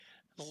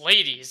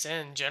Ladies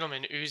and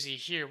gentlemen, Uzi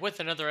here with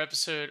another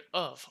episode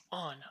of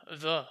On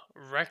the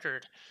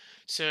Record.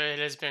 So it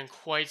has been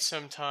quite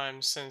some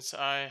time since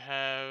I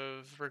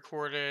have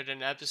recorded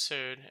an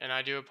episode, and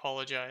I do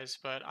apologize,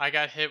 but I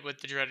got hit with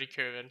the dreaded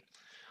COVID.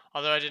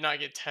 Although I did not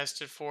get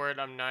tested for it,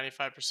 I'm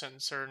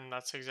 95% certain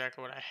that's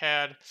exactly what I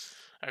had.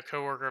 A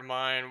coworker of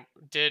mine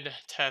did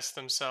test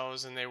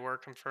themselves, and they were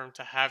confirmed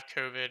to have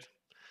COVID.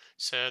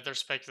 So they're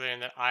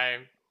speculating that I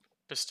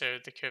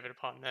bestowed the COVID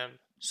upon them.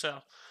 So,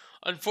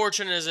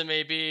 unfortunate as it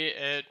may be,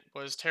 it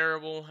was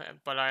terrible,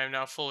 but I am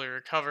now fully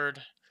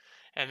recovered,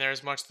 and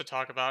there's much to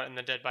talk about in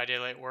the Dead by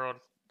Daylight world.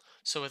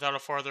 So, without a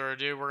further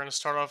ado, we're going to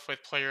start off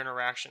with player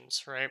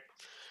interactions, right?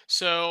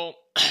 So,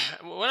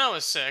 when I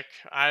was sick,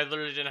 I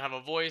literally didn't have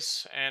a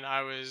voice, and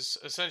I was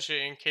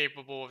essentially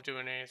incapable of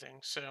doing anything.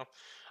 So,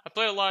 I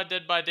played a lot of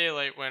Dead by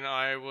Daylight when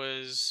I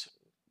was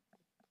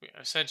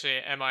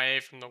essentially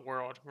MIA from the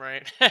world,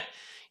 right?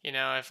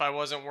 If I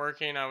wasn't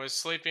working, I was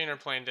sleeping or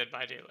playing Dead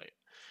by Daylight.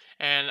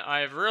 And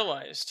I've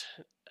realized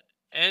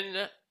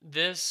in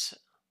this,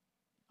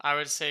 I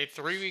would say,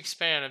 3 week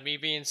span of me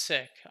being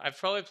sick, I've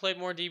probably played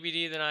more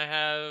DBD than I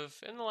have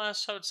in the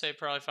last, I would say,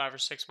 probably 5 or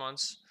 6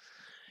 months.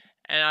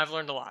 And I've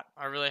learned a lot.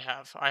 I really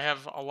have. I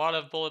have a lot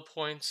of bullet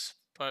points,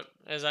 but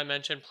as I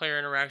mentioned, player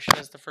interaction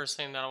is the first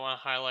thing that I want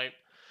to highlight.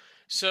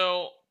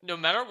 So, no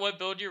matter what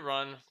build you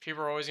run,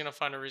 people are always going to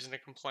find a reason to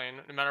complain.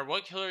 No matter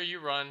what killer you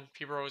run,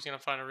 people are always going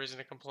to find a reason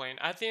to complain.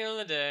 At the end of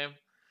the day,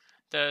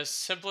 the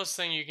simplest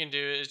thing you can do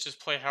is just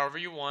play however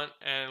you want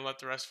and let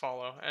the rest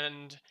follow.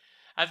 And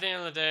at the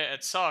end of the day,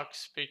 it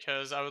sucks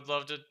because I would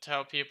love to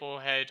tell people,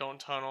 hey, don't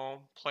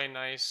tunnel, play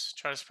nice,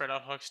 try to spread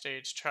out hook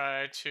stage,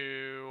 try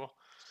to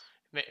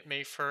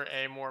make for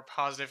a more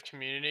positive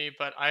community.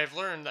 But I've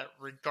learned that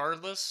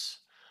regardless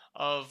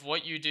of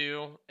what you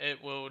do,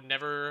 it will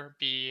never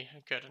be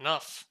good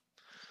enough.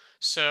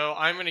 So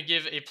I'm going to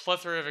give a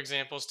plethora of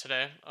examples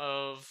today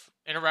of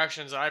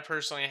interactions that I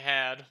personally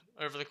had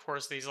over the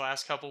course of these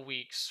last couple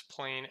weeks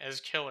playing as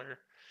killer,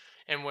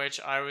 in which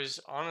I was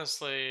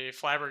honestly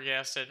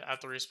flabbergasted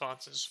at the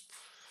responses.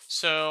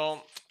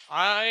 So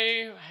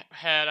I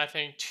had, I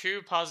think,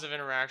 two positive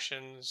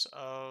interactions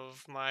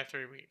of my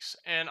 3 weeks,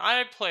 and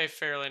I play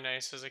fairly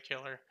nice as a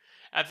killer.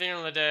 At the end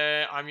of the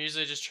day, I'm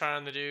usually just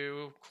trying to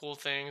do cool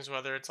things,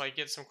 whether it's like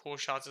get some cool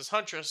shots as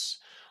Huntress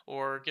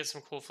or get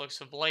some cool flicks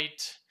of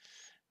Blight.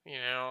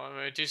 I'm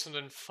gonna do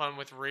something fun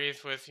with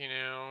Wraith with,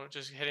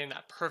 just hitting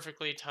that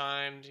perfectly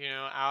timed,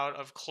 out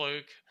of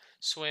cloak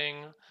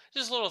swing.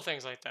 Just little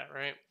things like that,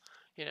 right?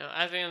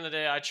 At the end of the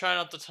day, I try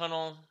not to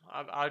tunnel.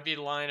 I'd be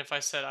lying if I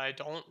said I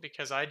don't,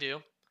 because I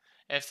do.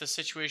 If the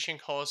situation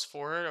calls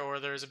for it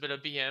or there's a bit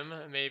of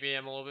BM, maybe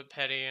I'm a little bit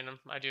petty and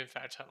I do in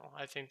fact tunnel.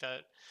 I think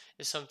that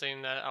is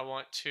something that I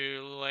want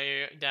to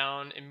lay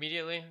down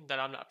immediately, that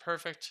I'm not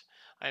perfect.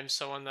 I'm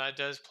someone that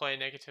does play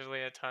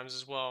negatively at times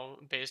as well,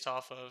 based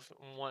off of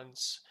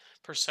one's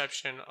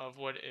perception of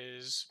what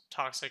is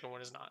toxic and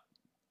what is not.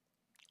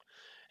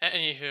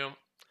 Anywho,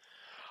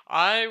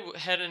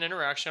 had an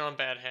interaction on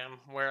Badham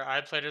where I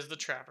played as the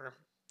Trapper,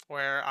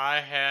 where I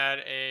had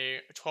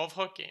a 12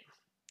 hook game.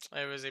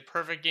 It was a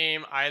perfect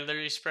game. I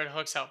literally spread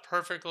hooks out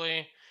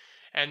perfectly.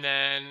 And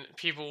then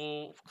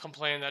people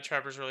complained that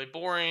Trapper's really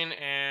boring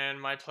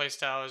and my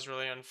playstyle is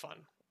really unfun.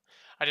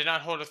 I did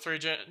not hold a 3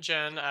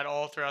 gen at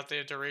all throughout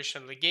the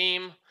duration of the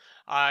game.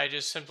 I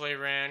just simply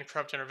ran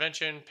Corrupt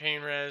Intervention,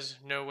 Pain Res,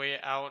 No Way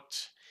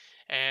Out,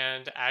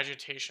 and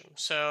Agitation.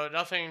 So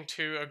nothing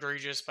too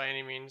egregious by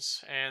any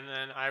means. And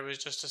then I was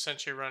just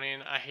essentially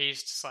running a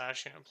haste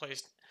slash,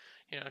 placed,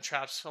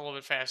 traps a little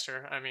bit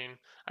faster. I mean,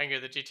 I can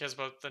get the details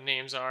about what the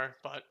names are,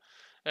 but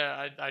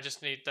I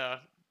just need the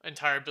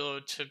entire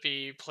build to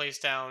be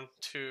placed down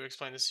to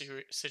explain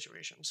the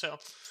situation. So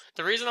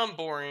the reason I'm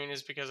boring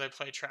is because I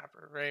play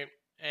Trapper, right?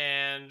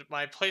 And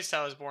my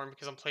playstyle is boring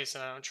because I'm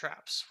placing it on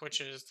traps, which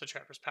is the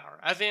Trapper's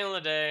power. At the end of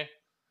the day,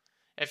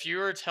 if you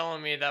were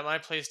telling me that my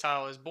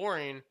playstyle is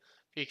boring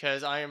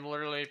because I am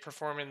literally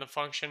performing the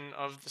function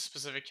of the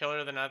specific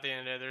killer, then at the end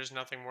of the day, there's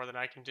nothing more that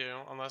I can do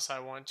unless I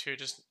want to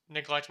just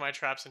neglect my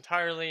traps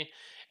entirely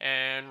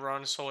and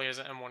run solely as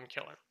an M1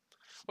 killer.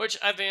 Which,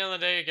 at the end of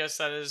the day, I guess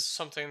that is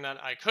something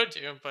that I could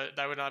do, but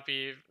that would not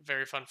be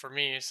very fun for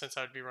me since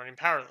I would be running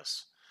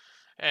powerless.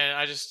 And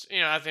I just,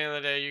 at the end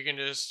of the day, you can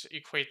just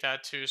equate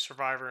that to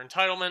survivor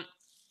entitlement.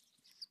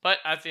 But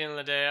at the end of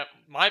the day,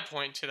 my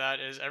point to that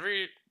is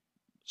every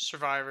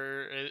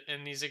survivor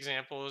in these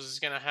examples is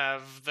going to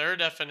have their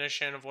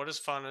definition of what is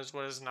fun and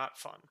what is not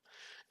fun.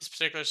 This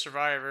particular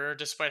survivor,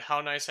 despite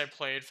how nice I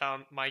played,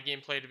 found my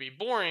gameplay to be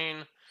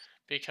boring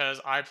because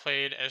I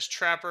played as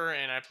Trapper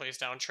and I placed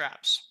down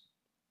traps.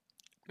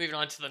 Moving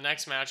on to the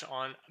next match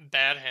on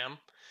Badham,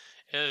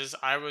 is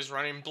I was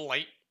running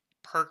Blight,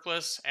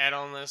 perkless,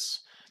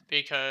 add-onless,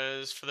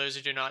 because for those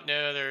who do not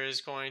know, there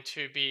is going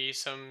to be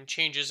some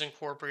changes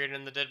incorporated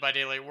in the Dead by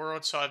Daylight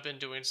world, so I've been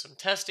doing some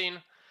testing,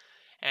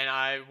 and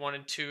I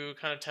wanted to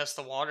kind of test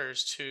the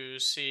waters to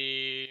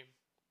see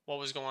what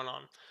was going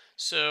on.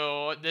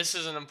 So this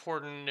is an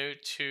important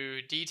note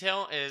to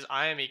detail is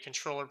I am a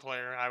controller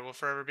player. I will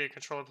forever be a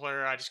controller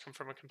player. I just come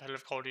from a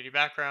competitive Call of Duty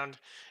background.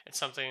 It's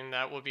something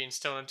that will be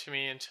instilled into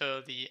me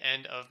until the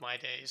end of my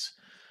days.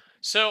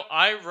 So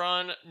I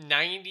run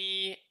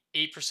 98%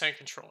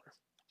 controller.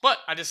 But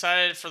I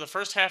decided for the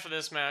first half of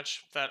this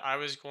match that I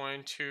was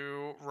going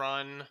to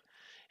run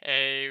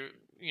a,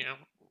 you know,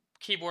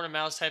 keyboard and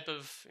mouse type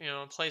of,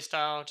 play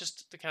style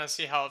just to kind of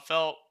see how it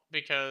felt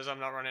because I'm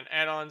not running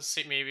add-ons.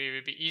 See, maybe it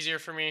would be easier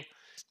for me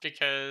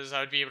because I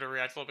would be able to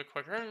react a little bit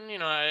quicker.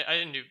 And, I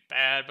didn't do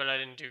bad, but I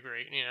didn't do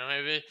great.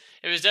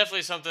 It was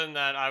definitely something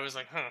that I was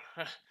like,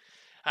 huh,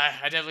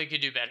 I definitely could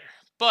do better.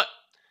 But,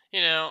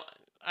 you know,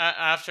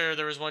 after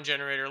there was one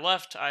generator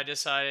left, I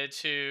decided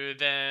to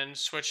then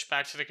switch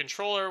back to the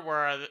controller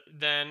where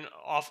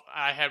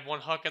I had one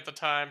hook at the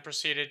time,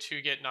 proceeded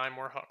to get 9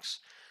 more hooks.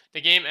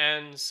 The game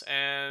ends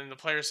and the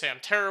players say I'm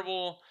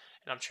terrible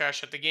and I'm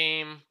trash at the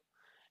game.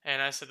 And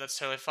I said that's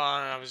totally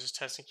fine. I was just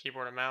testing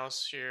keyboard and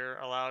mouse. You're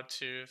allowed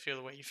to feel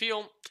the way you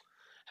feel.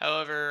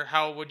 However,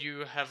 how would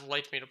you have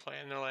liked me to play?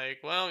 And they're like,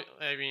 well,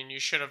 I mean, you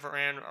should have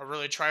ran a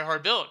really try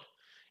hard build.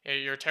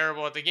 You're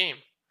terrible at the game.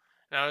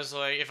 And I was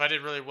like, if I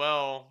did really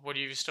well, would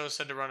you still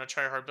said to run a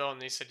try hard build?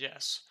 And they said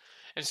yes.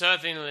 And so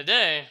at the end of the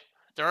day,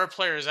 there are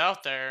players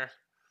out there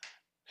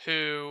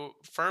who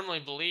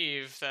firmly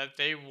believe that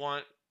they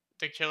want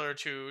the killer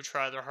to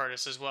try their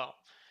hardest as well.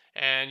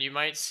 And you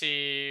might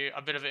see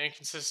a bit of an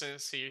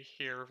inconsistency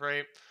here,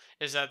 right?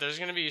 Is that there's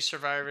going to be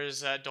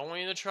survivors that don't want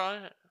you to try.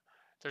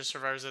 There's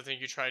survivors that think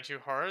you try too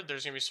hard.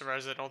 There's going to be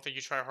survivors that don't think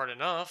you try hard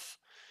enough.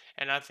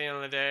 And at the end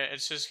of the day,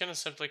 it's just going to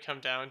simply come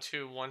down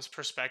to one's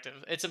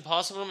perspective. It's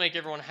impossible to make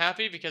everyone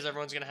happy because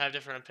everyone's going to have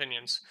different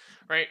opinions,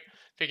 right?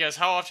 Because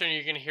how often are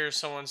you going to hear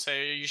someone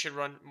say you should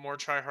run more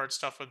try hard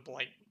stuff with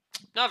Blight?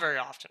 Not very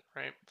often,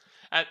 right?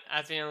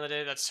 At the end of the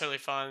day, that's totally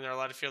fine. They're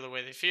allowed to feel the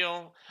way they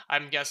feel.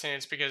 I'm guessing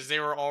it's because they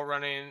were all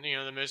running,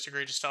 the most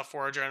egregious stuff,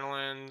 4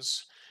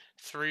 adrenalines,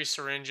 3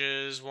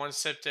 syringes, 1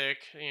 septic.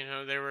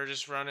 They were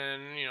just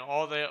running,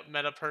 all the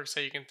meta perks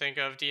that you can think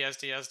of, DS,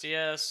 DS,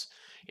 DS.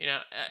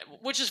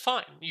 Which is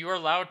fine. You are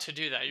allowed to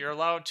do that. You're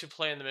allowed to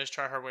play in the most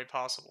try-hard way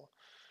possible.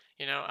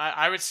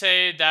 I would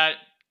say that,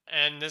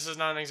 and this is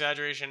not an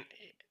exaggeration,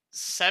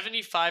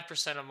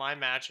 75% of my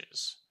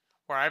matches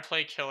where I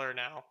play killer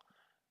now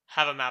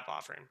have a map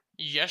offering.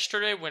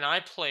 Yesterday when I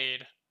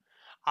played,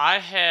 I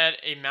had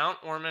a Mount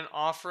Ormond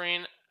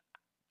offering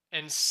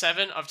in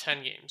 7 of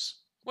 10 games,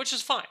 which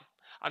is fine.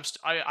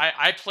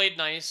 I played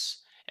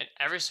nice in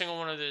every single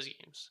one of those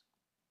games.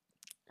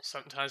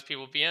 Sometimes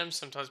people BM,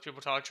 sometimes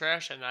people talk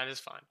trash, and that is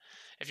fine.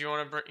 If you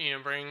want to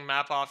bring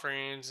map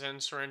offerings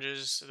and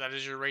syringes, that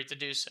is your right to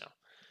do so.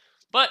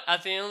 But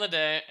at the end of the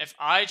day, if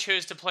I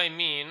chose to play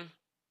mean,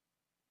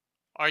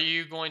 are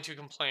you going to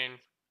complain?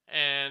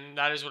 And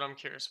that is what I'm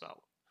curious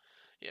about.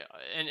 Yeah,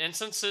 in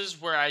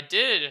instances where I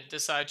did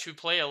decide to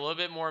play a little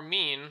bit more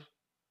mean,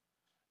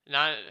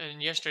 not in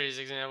yesterday's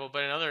example,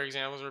 but in other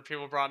examples where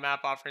people brought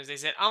map offerings, they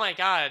said, "Oh my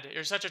God,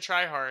 you're such a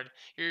tryhard.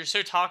 You're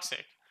so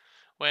toxic."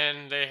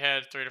 When they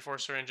had 3 to 4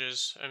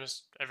 syringes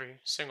almost every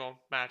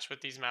single match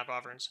with these map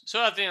offerings.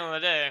 So at the end of the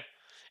day,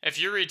 if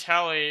you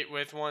retaliate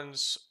with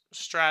one's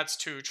strats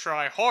to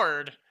try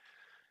hard,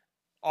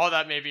 all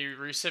that may be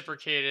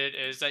reciprocated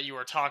is that you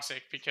are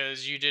toxic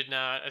because you did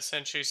not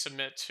essentially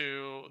submit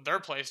to their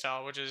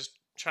playstyle, which is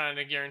trying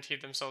to guarantee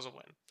themselves a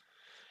win.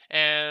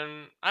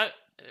 And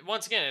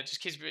once again, it just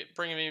keeps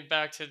bringing me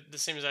back to the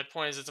same exact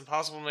point: is it's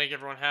impossible to make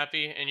everyone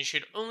happy, and you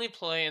should only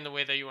play in the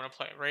way that you want to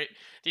play. Right?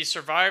 These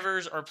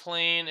survivors are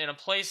playing in a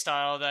play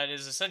style that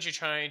is essentially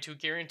trying to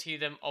guarantee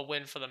them a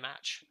win for the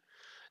match.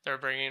 They're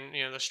bringing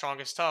the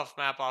strongest stuff,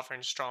 map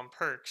offering strong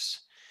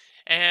perks,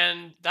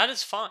 and that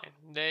is fine.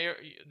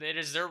 It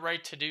is their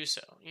right to do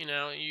so.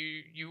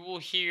 You will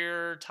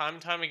hear time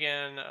and time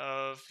again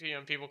of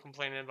people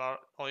complaining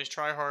about all these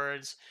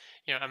tryhards.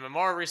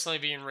 MMR recently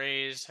being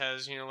raised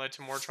has led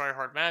to more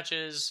tryhard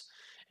matches,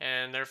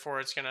 and therefore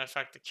it's going to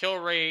affect the kill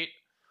rate.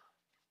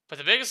 But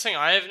the biggest thing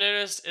I have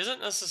noticed isn't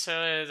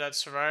necessarily that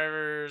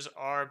survivors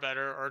are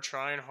better or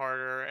trying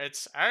harder.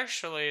 It's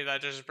actually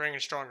that they're just bringing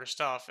stronger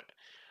stuff.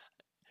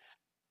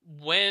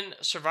 When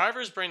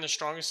survivors bring the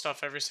strongest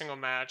stuff every single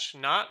match,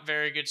 not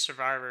very good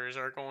survivors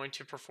are going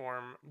to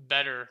perform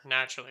better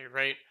naturally,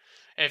 right?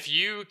 If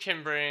you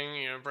can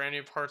bring, brand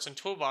new parts and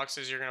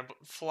toolboxes, you're going to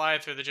fly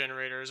through the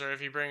generators. Or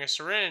if you bring a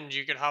syringe,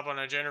 you could hop on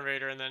a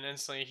generator and then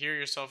instantly heal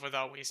yourself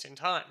without wasting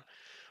time.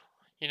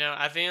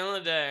 At the end of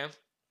the day,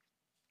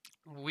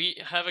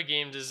 we have a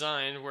game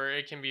designed where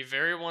it can be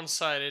very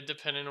one-sided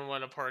depending on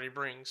what a party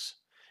brings.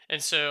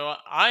 And so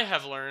I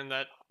have learned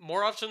that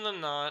more often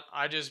than not,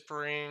 I just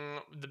bring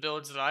the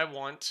builds that I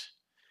want,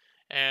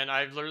 and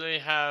I literally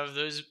have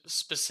those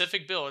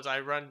specific builds. I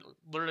run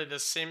literally the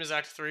same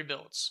exact 3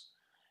 builds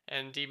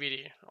and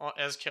DBD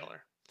as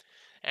killer,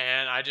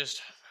 and I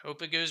just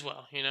hope it goes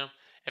well.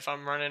 If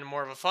I'm running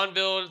more of a fun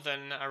build,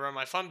 then I run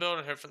my fun build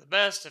and hope for the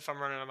best. If I'm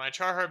running my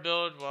tryhard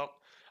build, well,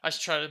 I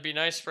should try to be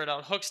nice, spread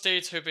out hook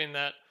states, hoping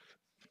that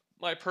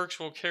my perks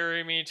will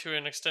carry me to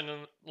an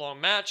extended long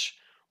match.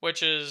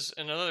 which is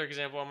another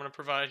example I'm going to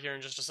provide here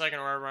in just a second,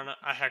 where I run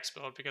a hex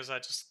build because I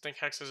just think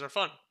hexes are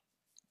fun.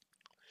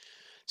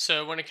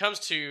 So when it comes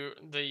to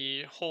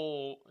the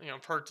whole,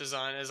 perk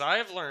design, as I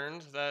have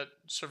learned that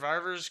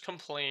survivors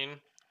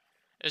complain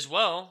as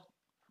well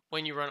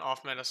when you run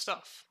off meta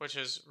stuff, which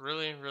is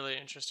really, really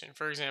interesting.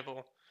 For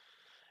example,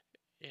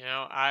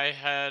 I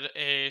had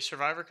a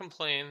survivor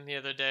complain the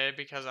other day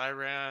because I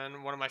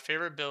ran one of my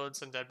favorite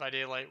builds in Dead by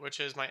Daylight, which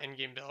is my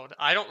endgame build.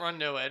 I don't run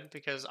Noed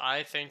because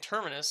I think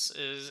Terminus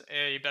is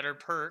a better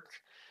perk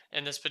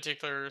in this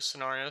particular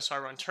scenario. So I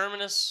run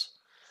Terminus,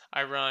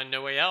 I run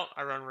No Way Out,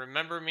 I run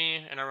Remember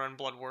Me, and I run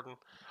Blood Warden.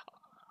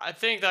 I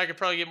think that I could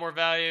probably get more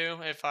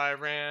value if I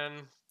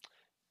ran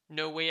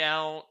No Way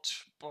Out,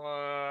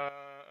 but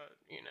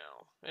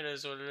it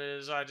is what it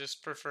is. I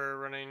just prefer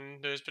running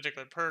those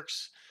particular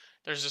perks.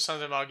 There's just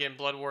something about getting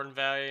Blood Warden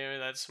value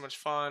that's so much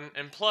fun,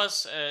 and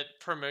plus it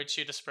promotes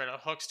you to spread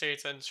out hook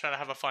states and try to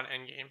have a fun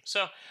end game.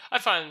 So I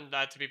find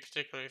that to be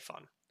particularly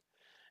fun.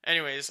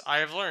 Anyways, I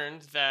have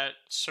learned that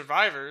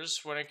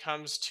survivors, when it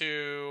comes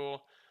to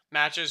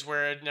matches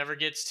where it never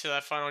gets to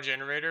that final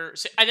generator,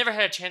 see, I never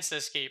had a chance to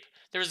escape.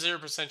 There was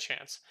 0%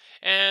 chance.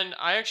 And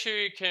I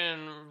actually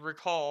can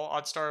recall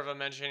Oddstarva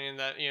mentioning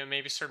that,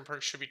 maybe certain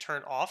perks should be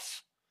turned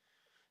off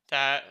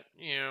that,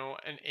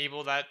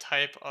 enable that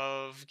type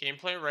of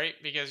gameplay, right?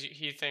 Because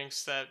he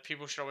thinks that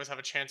people should always have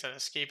a chance at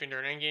escaping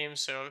during endgame.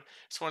 So if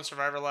it's one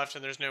survivor left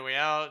and there's no way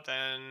out,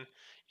 then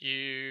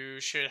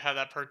you should have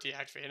that perk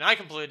deactivated. And I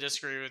completely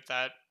disagree with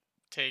that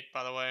take,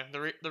 by the way.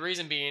 The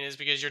reason being is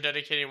because you're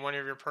dedicating one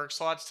of your perk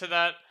slots to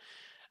that.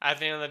 At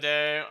the end of the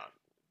day,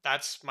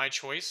 that's my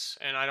choice,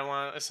 and I don't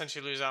want to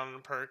essentially lose out on a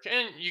perk.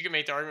 And you can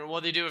make the argument,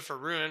 well, they do it for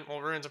Ruin.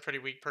 Well, Ruin's a pretty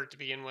weak perk to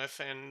begin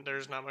with, and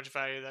there's not much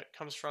value that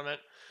comes from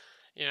it.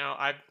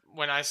 I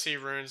when I see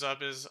runes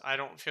up, is I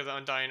don't feel the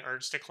undying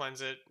urge to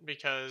cleanse it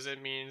because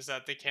it means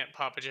that they can't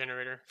pop a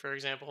generator, for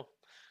example.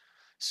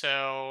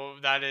 So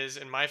that is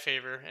in my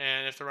favor.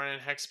 And if they're running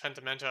Hex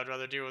Pentimento, I'd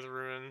rather deal with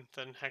Ruin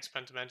than Hex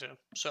Pentimento.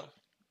 So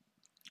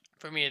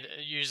for me,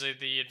 usually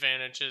the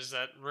advantage is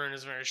that Ruin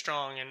is very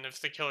strong, and if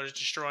the killer is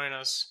destroying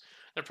us,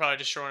 they're probably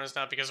destroying us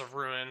not because of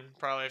Ruin,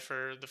 probably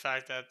for the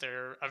fact that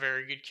they're a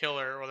very good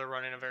killer or they're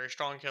running a very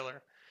strong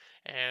killer.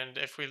 And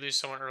if we lose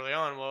someone early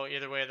on, well,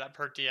 either way, that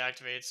perk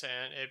deactivates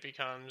and it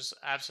becomes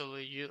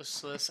absolutely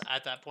useless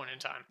at that point in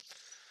time.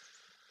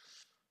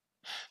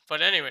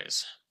 But,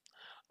 anyways,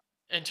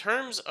 in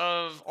terms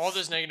of all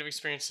those negative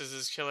experiences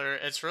as killer,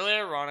 it's really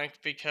ironic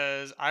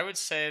because I would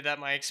say that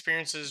my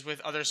experiences with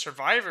other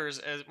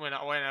survivors when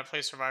I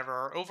play Survivor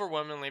are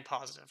overwhelmingly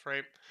positive,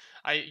 right?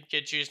 I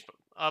get juiced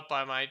up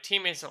by my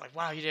teammates. They're like,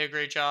 wow, you did a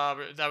great job.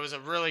 That was a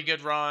really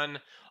good run.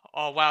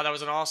 Oh, wow, that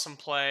was an awesome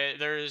play.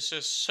 There is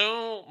just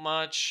so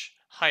much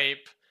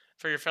hype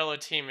for your fellow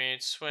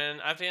teammates when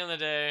at the end of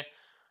the day,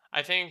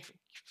 I think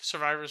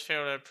survivors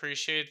fail to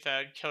appreciate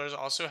that killers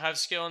also have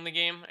skill in the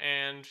game,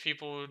 and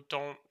people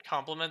don't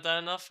compliment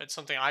that enough. It's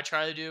something I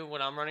try to do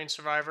when I'm running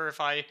Survivor. If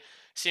I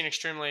see an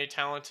extremely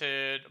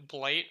talented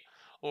Blight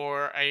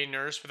or a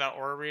nurse without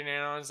aura reading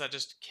add-ons that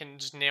just can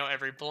just nail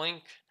every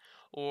blink,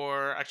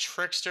 or a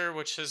trickster,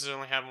 which has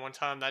only happened one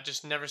time, that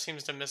just never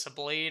seems to miss a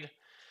blade,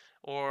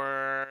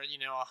 or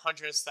a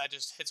huntress that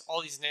just hits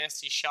all these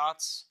nasty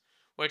shots,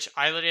 which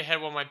I literally had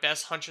one of my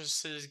best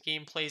huntresses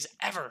gameplays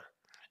ever.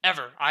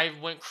 I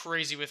went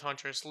crazy with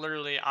huntress.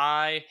 Literally,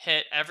 I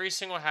hit every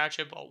single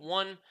hatchet but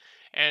one,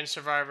 and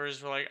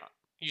survivors were like,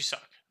 you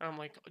suck. And I'm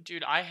like,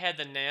 dude, I had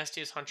the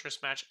nastiest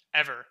huntress match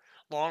ever,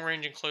 long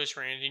range and close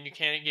range, and you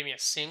can't give me a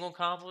single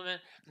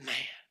compliment. Man,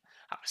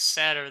 I was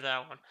sad over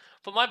that one.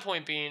 But my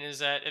point being is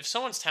that if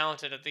someone's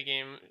talented at the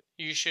game,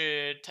 you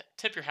should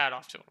tip your hat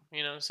off to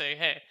them. Say,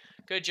 hey,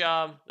 good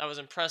job. That was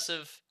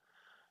impressive.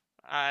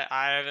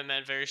 I haven't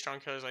met very strong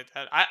killers like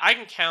that. I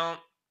can count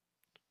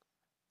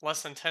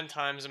less than 10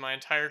 times in my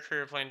entire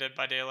career playing Dead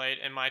by Daylight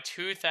in my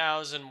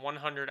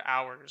 2,100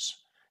 hours.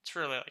 It's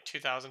really like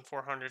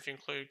 2,400 if you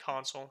include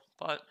console,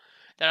 but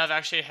that I've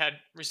actually had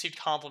received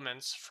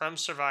compliments from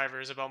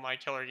survivors about my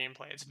killer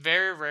gameplay. It's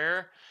very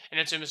rare, and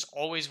it's almost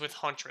always with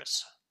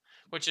Huntress,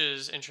 which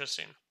is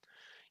interesting.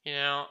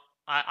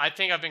 I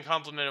think I've been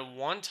complimented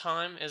one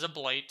time as a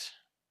Blight,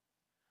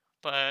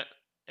 but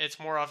it's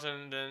more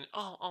often than,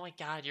 oh my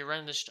god, you're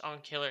running this strong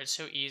killer, it's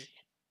so easy.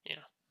 You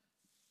know.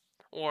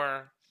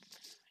 Or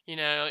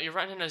you're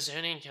running a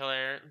zoning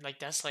killer like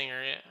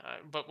Deathslinger,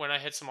 but when I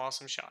hit some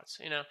awesome shots,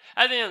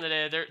 at the end of the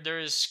day, there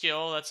is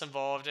skill that's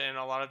involved in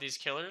a lot of these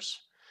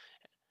killers,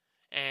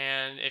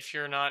 and if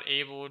you're not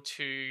able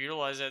to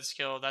utilize that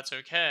skill, that's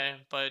okay.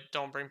 But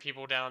don't bring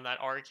people down that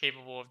are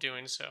capable of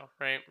doing so,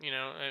 right?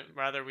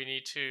 Rather we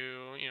need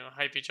to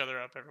hype each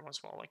other up every once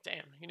in a while. Like,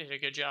 damn, you did a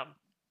good job.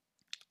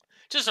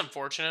 Just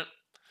unfortunate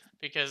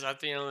because at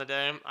the end of the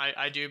day,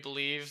 I do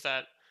believe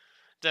that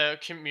the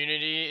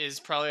community is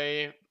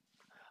probably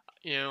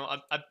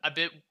a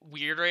bit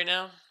weird right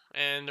now.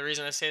 And the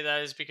reason I say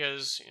that is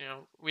because,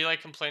 we like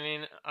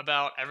complaining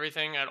about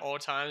everything at all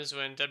times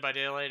when Dead by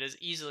Daylight is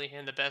easily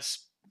in the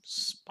best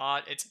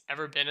spot it's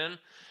ever been in.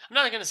 I'm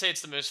not going to say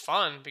it's the most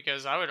fun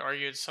because I would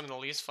argue it's some of the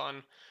least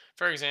fun.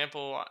 For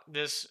example,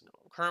 this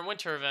current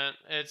winter event,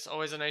 it's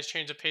always a nice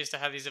change of pace to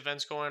have these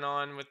events going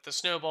on with the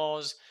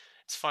snowballs.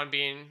 It's fun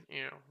being,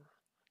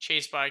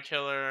 chased by a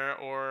killer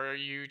or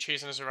you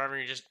chasing a survivor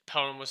and you just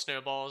pelt them with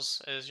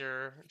snowballs as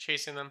you're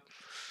chasing them.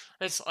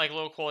 It's like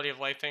low quality of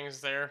life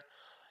things there.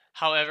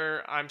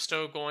 However, I'm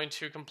still going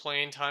to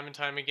complain time and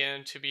time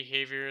again to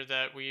behavior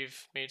that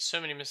we've made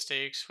so many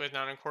mistakes with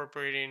not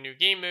incorporating new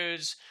game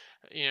modes,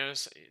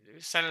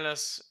 sending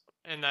us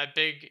in that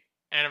big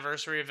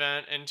anniversary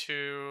event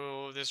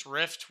into this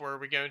rift where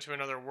we go into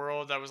another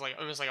world that was like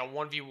almost like a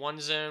 1v1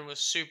 zone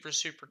was super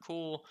super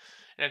cool,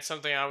 and it's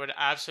something I would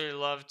absolutely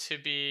love to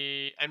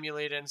be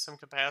emulated in some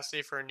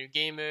capacity for a new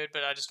game mode,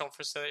 but I just don't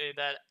foresee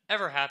that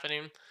ever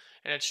happening,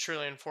 and it's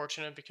truly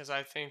unfortunate because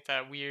I think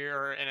that we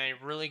are in a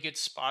really good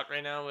spot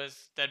right now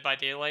with Dead by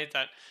Daylight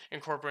that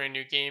incorporating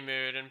new game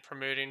mode and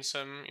promoting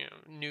some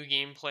new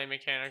gameplay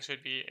mechanics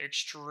would be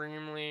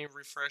extremely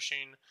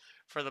refreshing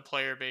for the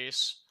player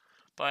base.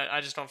 But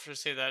I just don't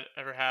foresee that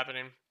ever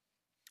happening.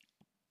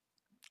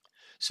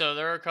 So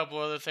there are a couple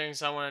other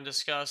things I want to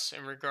discuss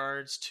in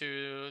regards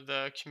to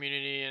the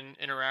community and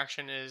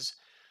interaction. Is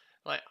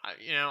like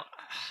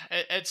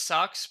it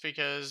sucks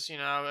because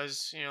I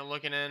was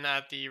looking in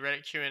at the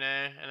Reddit Q&A,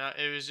 and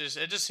it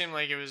just seemed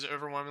like it was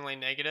overwhelmingly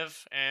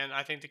negative, and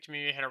I think the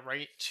community had a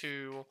right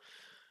to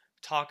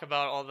talk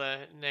about all the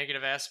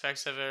negative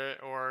aspects of it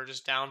or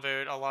just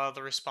downvote a lot of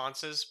the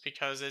responses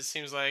because it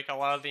seems like a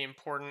lot of the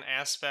important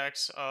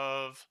aspects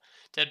of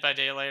Dead by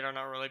Daylight are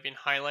not really being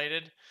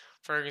highlighted.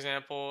 For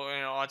example,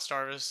 Odd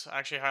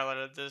actually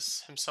highlighted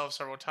this himself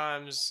several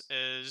times.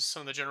 Is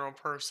some of the general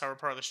perks that were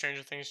part of the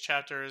Stranger Things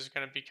chapter is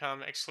going to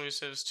become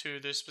exclusives to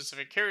those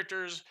specific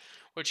characters,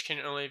 which can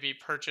only be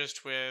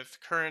purchased with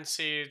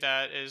currency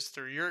that is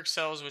through your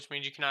excels, which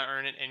means you cannot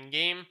earn it in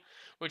game,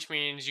 which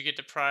means you get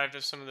deprived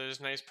of some of those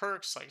nice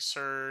perks like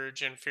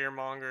Surge and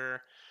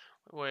Fearmonger,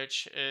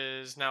 which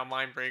is now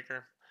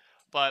Mindbreaker.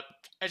 But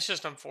it's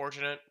just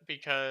unfortunate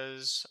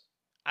because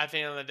at the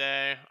end of the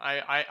day,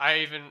 I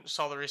even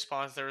saw the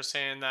response they were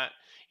saying that,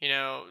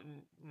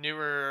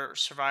 newer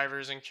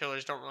survivors and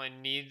killers don't really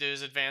need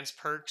those advanced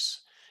perks.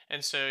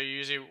 And so you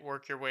usually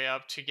work your way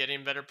up to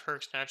getting better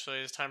perks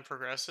naturally as time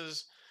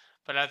progresses.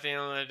 But at the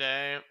end of the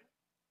day,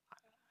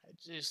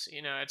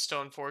 it's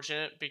still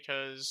unfortunate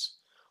because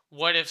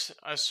what if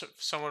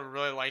someone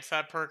really likes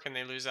that perk and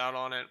they lose out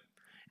on it,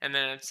 and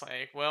then it's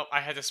like, well,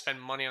 I had to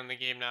spend money on the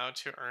game now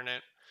to earn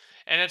it.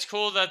 And it's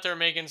cool that they're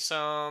making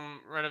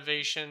some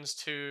renovations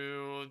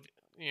to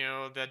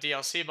the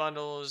DLC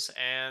bundles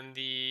and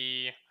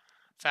the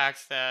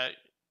fact that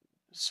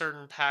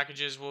certain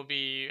packages will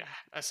be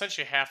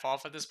essentially half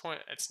off at this point.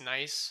 It's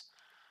nice,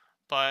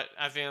 but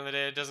at the end of the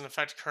day, it doesn't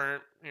affect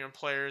current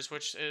players,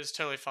 which is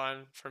totally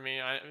fine for me.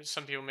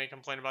 Some people may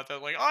complain about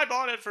that, like I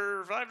bought it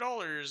for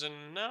 $5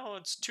 and now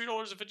it's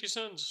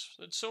 $2.50.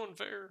 It's so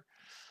unfair,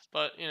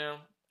 but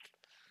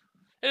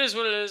it is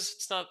what it is.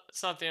 It's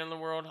not the end of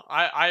the world.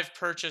 I've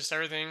purchased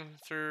everything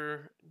through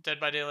Dead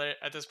by Daylight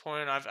at this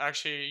point. I've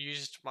actually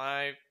used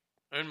my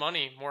own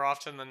money more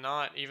often than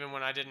not, even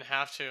when I didn't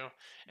have to.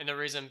 And the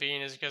reason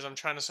being is because I'm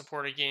trying to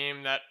support a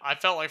game that I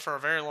felt like for a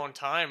very long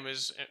time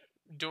was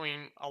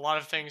doing a lot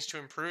of things to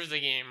improve the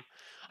game.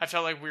 I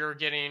felt like we were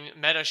getting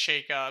meta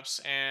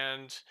shakeups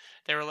and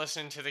they were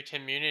listening to the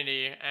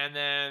community. And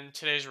then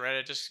today's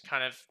Reddit just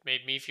kind of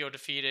made me feel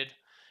defeated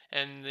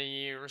in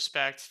the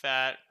respect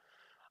that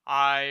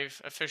I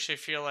officially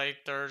feel like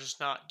they're just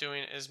not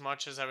doing as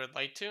much as I would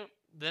like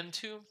them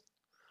to.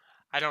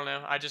 I don't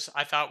know.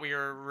 I thought we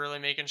were really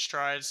making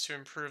strides to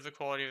improve the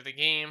quality of the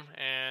game,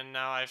 and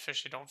now I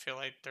officially don't feel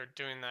like they're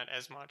doing that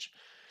as much.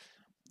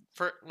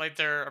 For like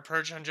their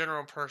approach on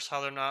general perks,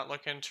 how they're not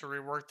looking to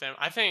rework them.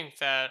 I think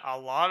that a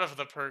lot of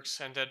the perks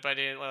in Dead by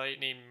Daylight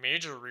need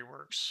major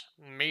reworks.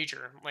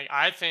 Major. Like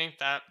I think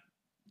that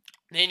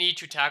they need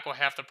to tackle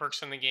half the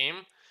perks in the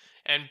game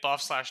and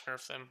buff slash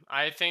nerf them.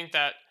 I think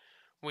that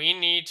we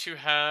need to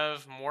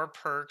have more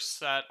perks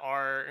that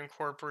are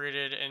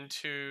incorporated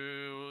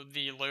into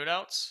the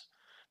loadouts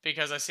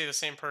because I see the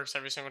same perks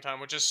every single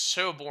time, which is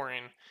so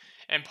boring.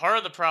 And part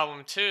of the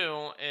problem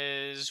too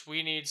is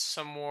we need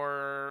some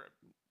more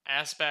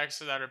aspects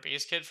that are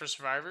base kit for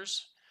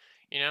survivors.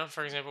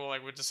 For example,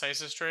 like with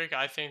Decisive Strike,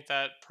 I think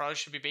that probably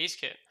should be base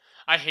kit.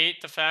 I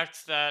hate the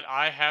fact that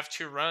I have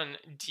to run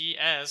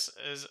DS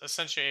as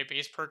essentially a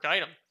base perk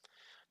item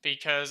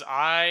because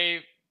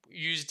I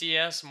use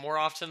DS more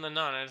often than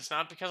not, and it's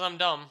not because I'm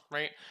dumb,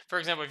 right? For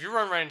example, if you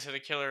run right into the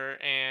killer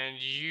and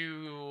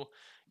you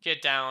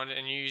get down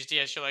and you use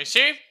DS, you're like,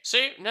 see,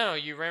 no,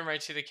 you ran right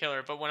to the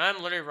killer. But when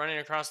I'm literally running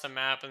across the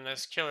map and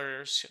this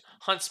killer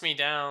hunts me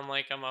down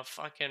like I'm a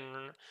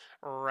fucking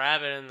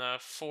rabbit in the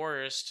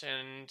forest,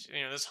 and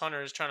this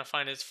hunter is trying to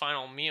find his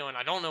final meal, and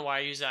I don't know why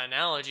I use that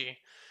analogy.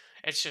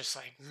 It's just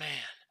like, man,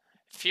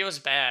 it feels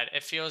bad.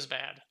 It feels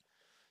bad.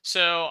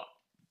 So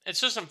it's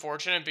just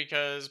unfortunate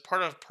because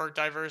part of perk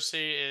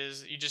diversity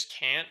is you just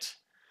can't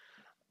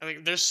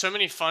like there's so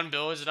many fun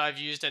builds that I've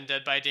used in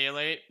Dead by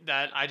Daylight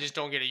that I just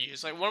don't get to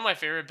use. Like one of my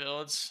favorite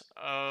builds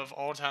of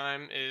all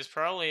time is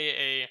probably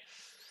a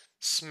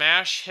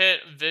smash hit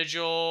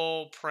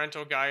vigil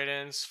parental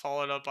guidance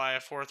followed up by a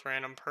fourth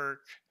random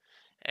perk,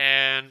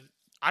 and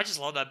I just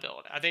love that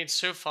build. I think it's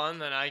so fun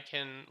that I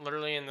can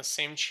literally in the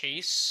same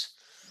chase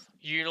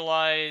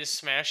utilize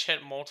smash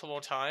hit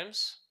multiple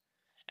times,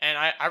 and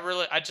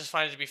I just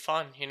find it to be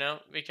fun,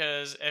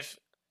 because if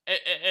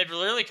it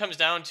literally comes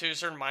down to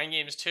certain mind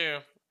games too,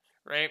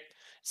 right?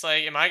 It's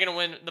like, am I gonna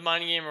win the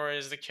mind game or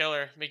is the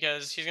killer?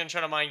 Because he's gonna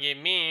try to mind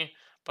game me,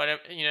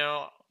 but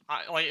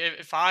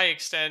if I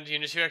extend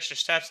 2 extra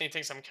steps and he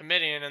thinks I'm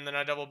committing, and then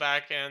I double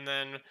back and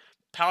then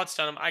pallet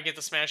stun him, I get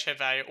the smash hit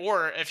value.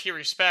 Or if he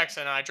respects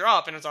and I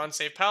drop and it's on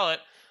safe pallet,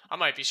 I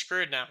might be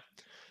screwed now.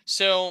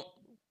 So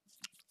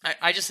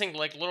I just think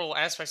like little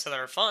aspects of that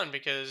are fun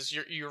because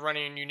you're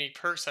running unique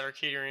perks that are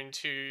catering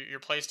to your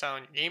playstyle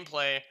and your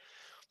gameplay.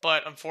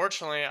 But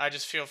unfortunately, I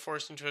just feel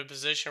forced into a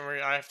position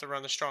where I have to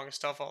run the strongest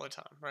stuff all the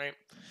time, right?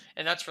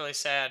 And that's really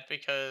sad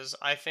because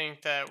I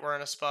think that we're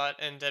in a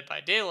spot in Dead by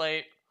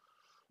Daylight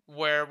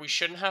where we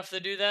shouldn't have to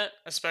do that,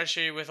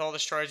 especially with all the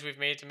strides we've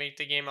made to make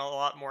the game a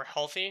lot more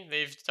healthy.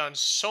 They've done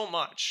so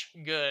much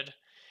good,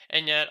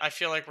 and yet I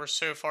feel like we're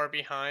so far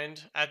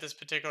behind at this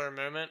particular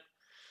moment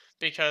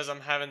because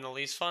I'm having the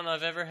least fun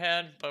I've ever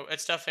had. But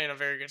it's definitely in a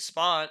very good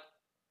spot.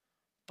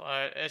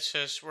 But it's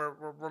just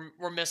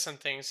we're missing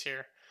things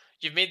here.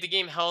 You've made the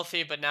game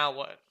healthy, but now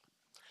what?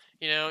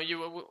 You know,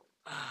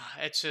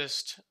 it's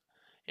just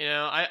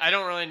I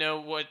don't really know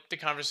what the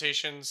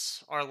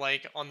conversations are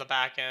like on the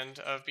back end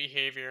of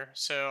behavior,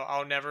 so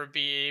I'll never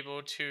be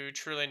able to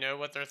truly know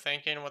what they're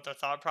thinking, what their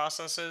thought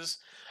process is.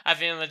 At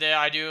the end of the day,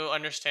 I do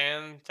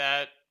understand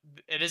that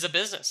it is a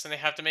business and they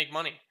have to make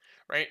money,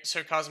 right?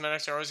 So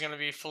cosmetics are always going to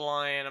be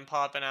flying and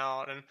popping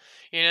out, and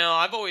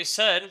I've always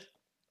said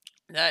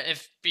that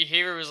if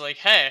behavior was like,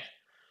 hey,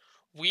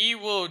 we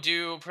will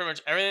do pretty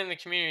much everything the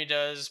community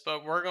does,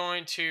 but we're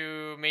going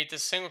to make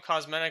this single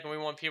cosmetic and we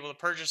want people to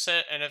purchase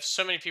it. And if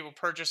so many people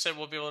purchase it,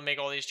 we'll be able to make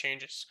all these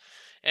changes.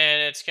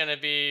 And it's going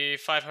to be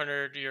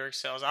 500 Euro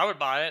sales. I would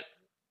buy it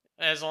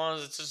as long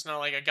as it's just not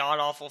like a god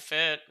awful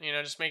fit.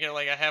 Just make it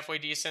like a halfway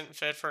decent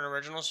fit for an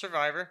original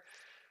Survivor,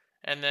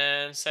 and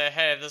then say,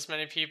 hey, if this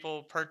many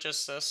people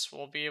purchase this,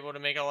 we'll be able to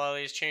make a lot of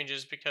these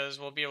changes because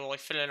we'll be able to like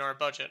fit it in our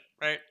budget,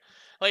 right?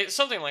 Like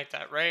something like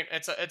that, right?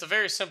 It's a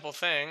very simple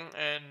thing,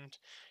 and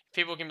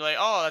people can be like,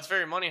 oh, that's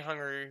very money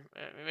hungry,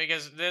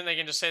 because then they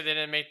can just say they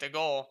didn't make the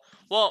goal.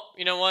 Well,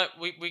 you know what?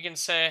 We can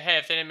say, hey,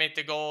 if they didn't make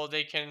the goal,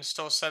 they can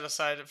still set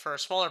aside it for a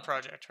smaller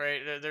project, right?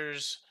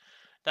 There's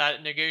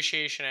that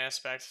negotiation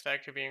aspect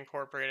that could be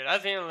incorporated.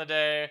 At the end of the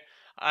day,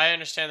 I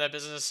understand that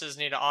businesses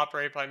need to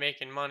operate by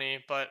making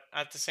money, but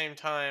at the same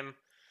time,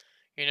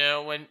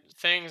 when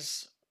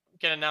things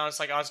get announced,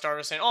 like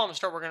Oddstar saying, "Oh, I'm gonna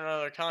start working on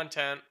other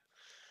content,"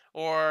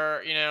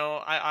 or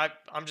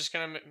I'm just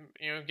gonna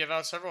give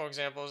out several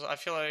examples. I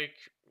feel like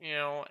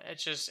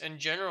it's just in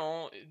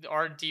general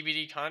our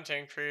DBD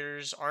content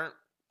creators aren't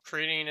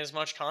creating as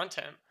much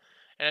content,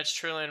 and it's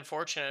truly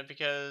unfortunate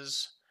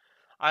because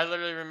I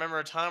literally remember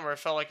a time where I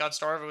felt like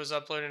Godstarva was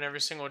uploading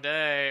every single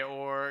day,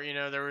 or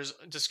there was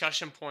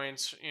discussion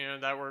points,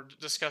 that were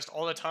discussed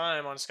all the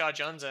time on Scott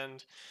John's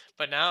end.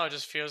 But now it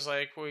just feels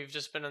like we've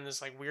just been in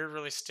this like weird,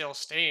 really still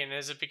state. And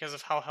is it because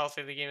of how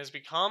healthy the game has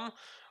become,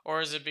 or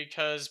is it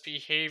because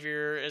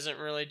behavior isn't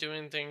really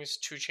doing things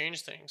to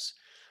change things?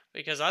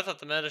 Because I thought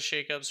the meta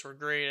shakeups were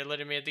great. It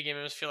literally made the game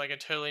feel like a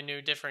totally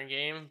new, different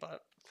game.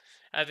 But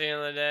at the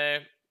end of the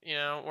day,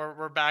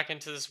 we're back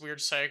into this weird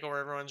cycle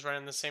where everyone's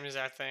running the same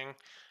exact thing.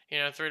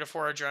 3 to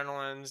 4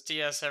 adrenalines,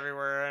 DS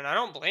everywhere, and I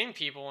don't blame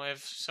people.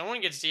 If someone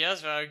gets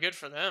DS value, good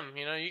for them.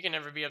 You can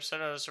never be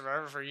upset at a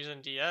survivor for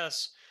using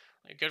DS.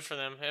 Like, good for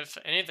them. If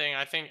anything,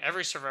 I think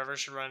every survivor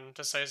should run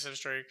decisive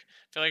streak.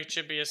 I feel like it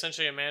should be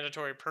essentially a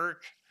mandatory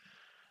perk.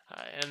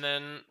 And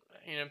then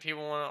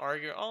people want to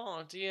argue,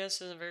 oh,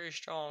 DS isn't very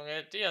strong.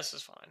 DS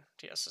is fine.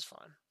 DS is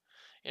fine.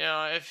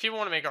 If people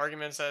want to make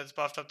arguments that it's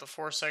buffed up to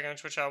 4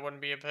 seconds, which I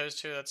wouldn't be opposed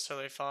to, that's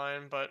totally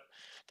fine. But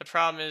the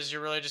problem is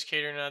you're really just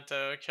catering at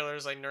the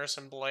killers like Nurse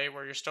and Blight,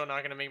 where you're still not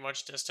going to make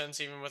much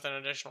distance, even with an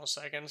additional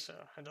second. So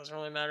it doesn't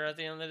really matter at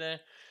the end of the day.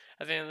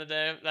 At the end of the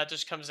day, that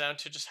just comes down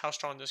to just how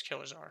strong those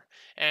killers are.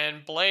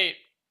 And Blight,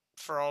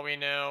 for all we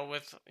know,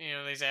 with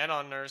these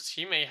add-on Nurse,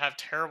 he may have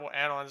terrible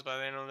add-ons by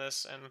the end of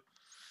this, and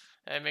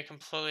it may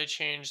completely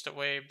change the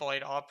way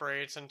Blight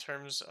operates in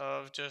terms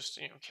of just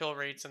kill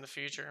rates in the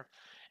future.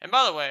 And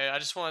by the way, I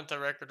just wanted the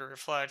record to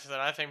reflect that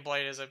I think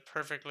Blight is a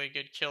perfectly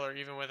good killer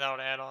even without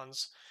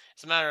add-ons.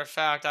 As a matter of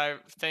fact, I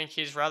think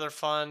he's rather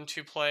fun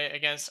to play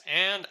against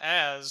and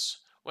as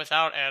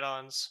without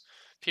add-ons.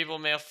 People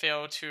may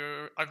fail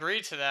to agree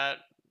to that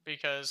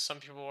because some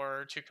people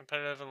are too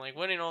competitive and like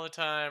winning all the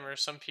time, or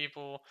some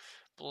people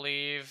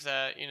believe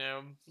that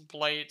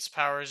Blight's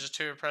power is just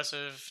too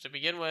oppressive to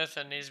begin with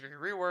and needs to be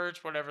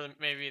reworked, whatever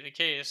may be the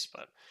case.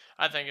 But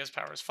I think his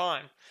power is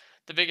fine.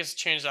 The biggest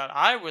change that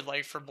I would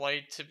like for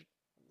Blight to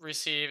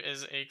receive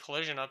is a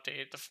collision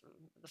update.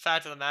 The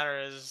fact of the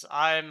matter is,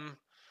 I'm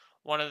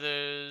one of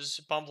those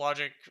bump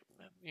logic,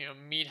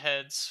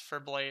 meatheads for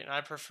Blight, and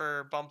I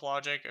prefer bump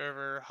logic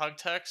over hug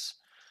text.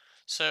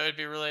 So it'd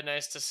be really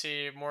nice to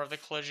see more of the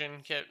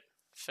collision get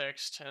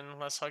fixed and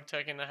less hug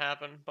teching to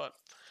happen. But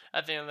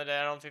at the end of the day,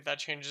 I don't think that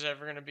change is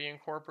ever going to be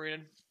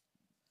incorporated.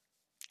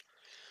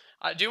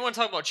 I do want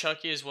to talk about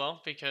Chucky as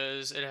well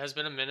because it has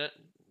been a minute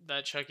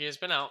that Chucky has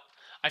been out.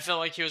 I felt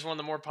like he was one of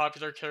the more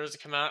popular killers to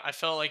come out. I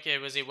felt like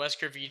it was a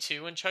Wesker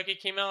V2 when Chucky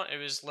came out. It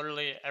was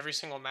literally every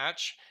single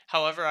match.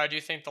 However, I do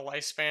think the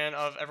lifespan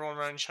of everyone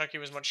running Chucky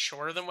was much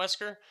shorter than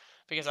Wesker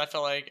because I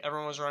felt like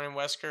everyone was running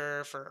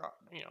Wesker for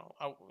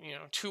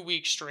 2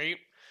 weeks straight.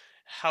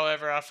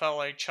 However, I felt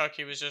like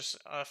Chucky was just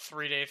a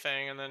 3-day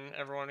thing, and then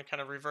everyone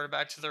kind of reverted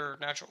back to their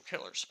natural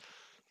killers.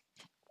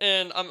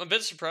 And I'm a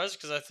bit surprised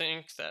because I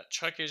think that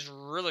Chuck is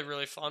really,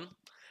 really fun.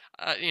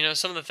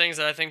 Some of the things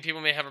that I think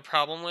people may have a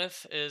problem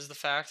with is the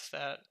fact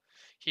that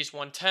he's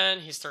 110,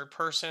 he's third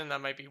person.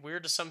 That might be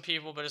weird to some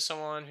people, but as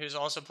someone who's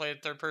also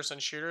played third person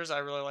shooters, I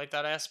really like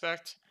that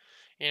aspect.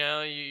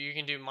 You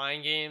can do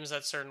mind games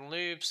at certain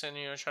loops and,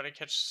 try to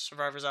catch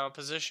survivors out of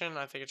position.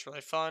 I think it's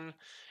really fun.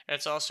 And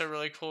it's also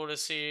really cool to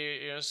see,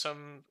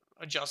 some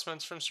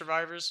adjustments from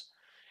survivors.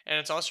 And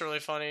it's also really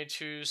funny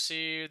to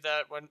see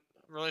that when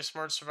really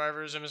smart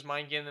survivors and was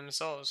mind game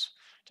themselves.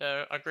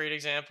 A great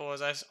example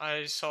is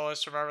I saw a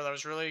survivor that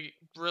was really,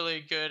 really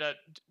good at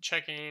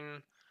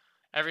checking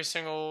every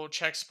single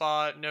check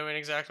spot, knowing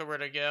exactly where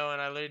to go,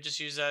 and I literally just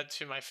use that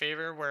to my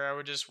favor, where I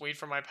would just wait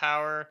for my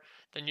power,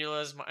 then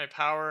utilize my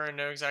power and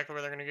know exactly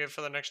where they're going to go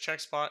for the next check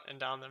spot and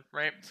down them,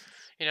 right?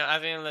 At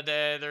the end of the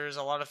day, there's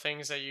a lot of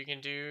things that you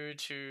can do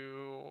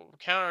to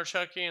counter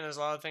Chucky, and there's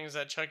a lot of things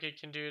that Chucky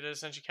can do to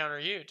essentially counter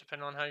you,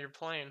 depending on how you're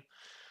playing.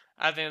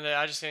 At the end of the day,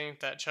 I just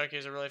think that Chucky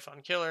is a really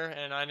fun killer,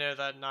 and I know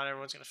that not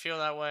everyone's going to feel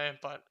that way,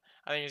 but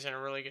I think he's in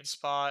a really good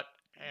spot,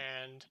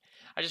 and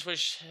I just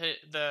wish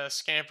the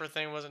scamper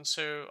thing wasn't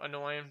so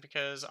annoying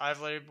because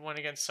I've went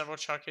against several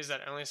Chuckies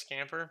that only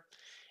scamper,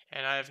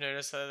 and I've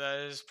noticed that that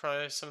is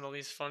probably some of the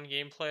least fun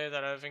gameplay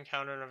that I've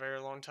encountered in a very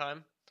long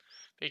time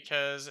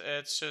because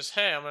it's just,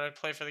 hey, I'm going to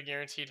play for the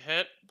guaranteed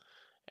hit,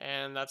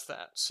 and that's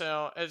that.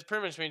 So it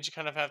pretty much means you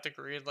kind of have to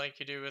greed like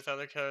you do with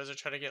other codes or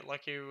try to get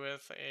lucky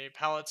with a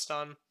pallet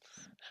stun,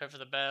 hope for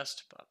the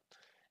best, but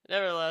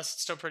nevertheless,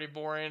 it's still pretty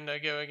boring to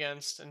go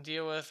against and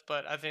deal with.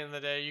 But at the end of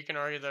the day, you can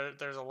argue that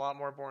there's a lot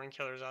more boring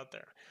killers out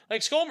there,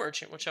 like Skull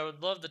Merchant, which I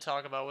would love to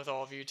talk about with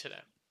all of you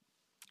today.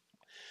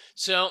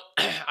 So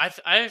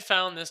I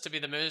found this to be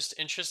the most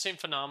interesting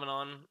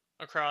phenomenon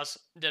across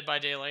Dead by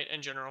Daylight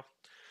in general.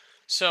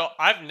 So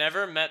I've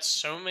never met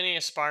so many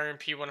aspiring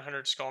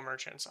P100 Skull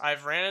Merchants.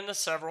 I've ran into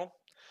several.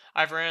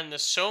 I've ran into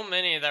so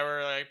many that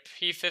were like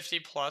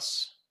P50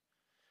 plus.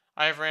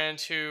 I've ran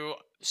into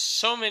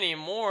so many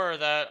more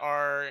that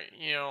are,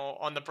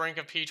 on the brink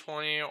of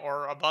P20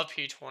 or above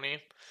P20.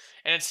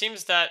 And it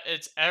seems that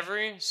it's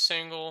every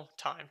single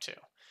time, too.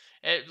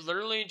 It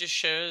literally just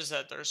shows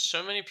that there's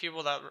so many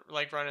people that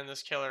like running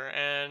this killer.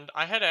 And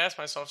I had to ask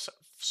myself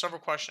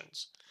several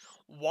questions.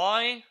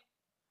 Why?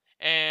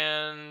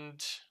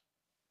 And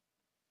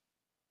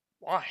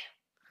why?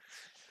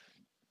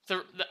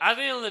 At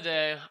the end of the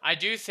day, I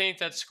do think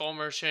that Skull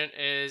Merchant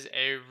is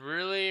a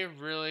really,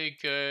 really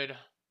good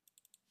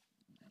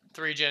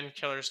 3-gen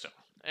killer still.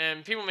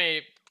 And people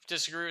may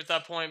disagree with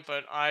that point,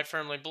 but I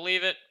firmly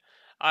believe it.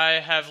 I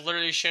have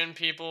literally shown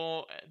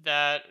people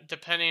that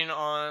depending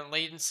on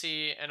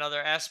latency and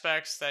other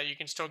aspects that you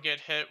can still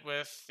get hit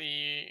with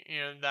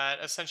that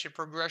essentially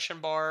progression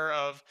bar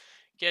of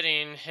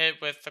getting hit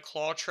with the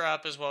claw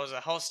trap as well as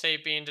the health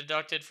state being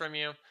deducted from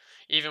you,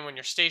 even when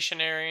you're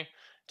stationary,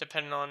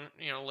 depending on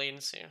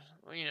latency.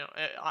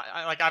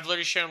 I've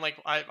literally shown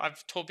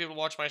I've told people to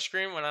watch my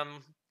screen when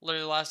I'm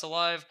literally last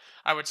alive.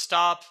 I would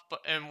stop,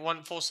 and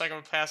 1 full second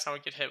would pass, and I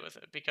would get hit with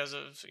it because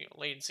of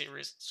latency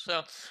reasons.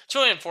 So it's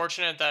really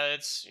unfortunate that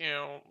it's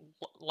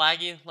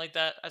laggy like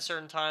that at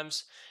certain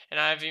times. And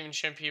I've even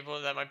shown people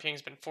that my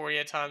ping's been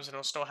 48 times, and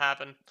it'll still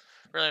happen.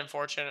 Really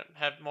unfortunate.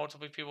 Have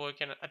multiple people who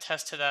can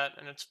attest to that,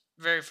 and it's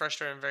very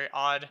frustrating, very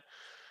odd.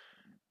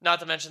 Not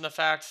to mention the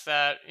fact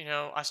that,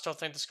 I still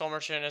think the Skull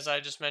Merchant, as I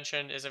just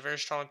mentioned, is a very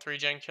strong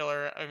 3-gen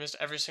killer. Almost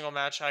every single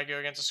match I go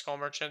against a Skull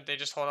Merchant, they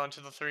just hold on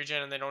to the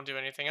 3-gen and they don't do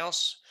anything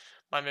else.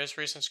 My most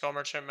recent Skull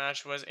Merchant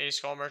match was a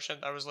Skull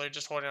Merchant that was literally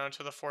just holding on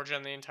to the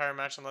 4-gen the entire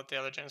match and let the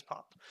other gens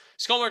pop.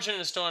 Skull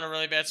Merchant is still in a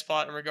really bad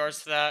spot in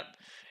regards to that.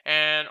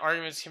 And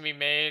arguments can be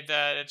made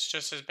that it's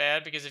just as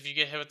bad because if you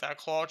get hit with that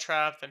claw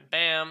trap, then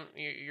bam,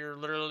 you're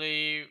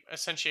literally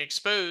essentially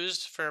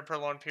exposed for a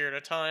prolonged period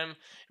of time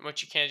in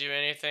which you can't do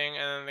anything,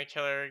 and then the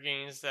killer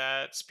gains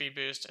that speed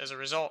boost as a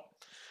result.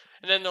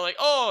 And then they're like,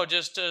 "Oh,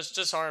 just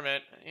disarm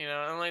it,"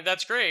 and like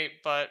that's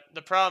great, but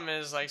the problem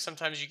is like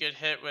sometimes you get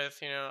hit with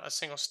a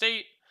single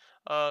state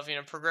of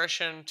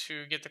progression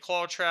to get the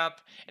claw trap,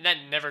 and that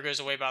never goes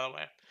away. By the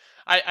way,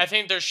 I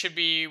think there should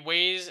be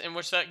ways in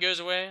which that goes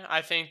away.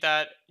 I think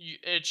that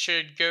it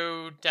should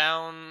go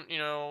down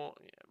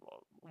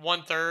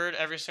 1/3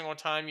 every single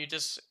time you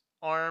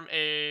arm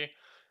a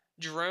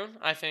drone.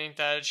 I think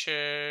that it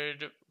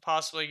should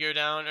possibly go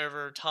down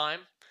over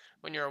time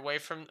when you're away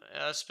from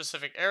a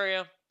specific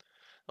area.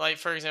 Like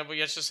for example,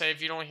 let's just say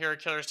if you don't hear a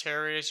killer's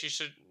terror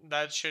radius,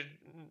 that should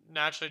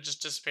naturally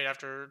just dissipate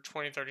after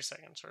 20, 30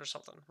 seconds or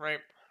something, right?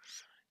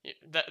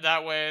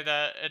 That way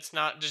that it's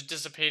not just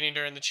dissipating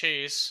during the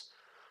chase.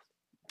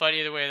 But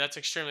either way, that's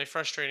extremely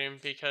frustrating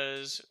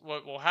because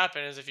what will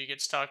happen is if you get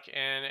stuck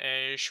in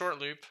a short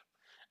loop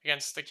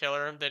against the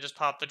killer, they just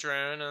pop the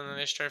drone and then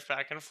they strafe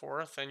back and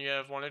forth, and you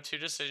have one of two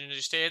decisions: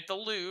 you stay at the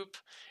loop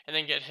and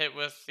then get hit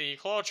with the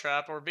claw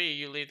trap, or B,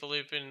 you leave the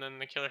loop and then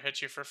the killer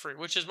hits you for free,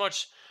 which is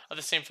much of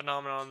the same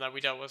phenomenon that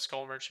we dealt with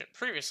Skull Merchant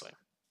previously.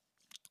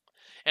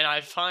 And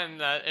I find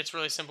that it's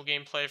really simple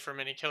gameplay for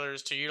many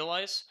killers to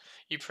utilize.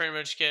 You pretty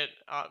much get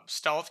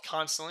stealth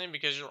constantly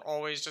because you're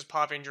always just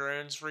popping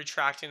drones,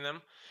 retracting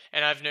them.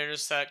 And I've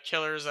noticed that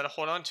killers that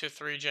hold on to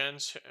 3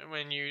 gens,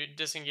 when you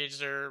disengage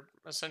their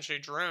essentially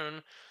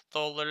drone,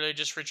 they'll literally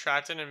just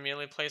retract it and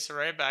immediately place it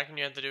right back, and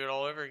you have to do it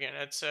all over again.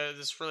 It's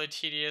this really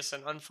tedious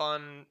and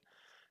unfun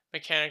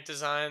mechanic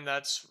design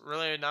that's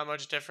really not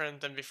much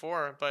different than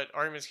before, but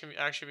arguments can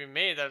actually be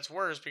made that it's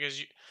worse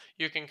because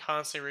you can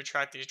constantly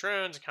retract these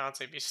drones and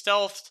constantly be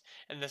stealthed,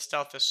 and the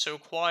stealth is so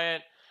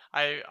quiet.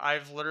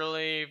 I've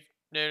literally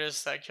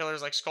noticed that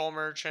killers like Skull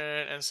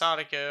Merchant and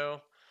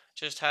Sadako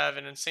just have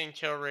an insane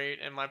kill rate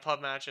in my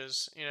pub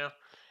matches.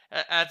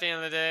 At the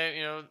end of the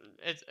day,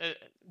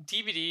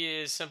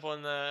 DBD is simple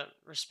in the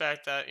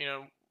respect that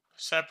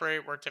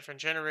separate, work different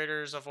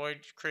generators,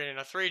 avoid creating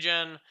a 3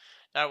 gen.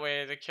 That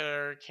way, the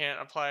killer can't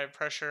apply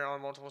pressure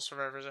on multiple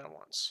survivors at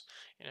once.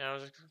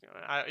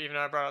 Even though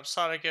I brought up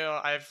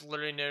Sadako, I've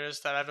literally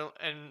noticed that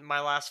in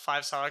my last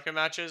 5 Sadako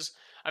matches,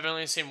 I've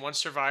only seen one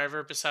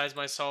survivor besides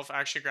myself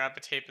actually grab a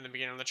tape in the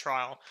beginning of the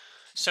trial.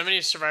 So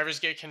many survivors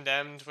get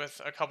condemned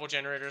with a couple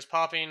generators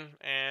popping,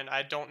 and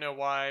I don't know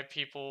why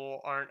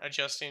people aren't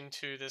adjusting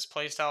to this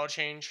playstyle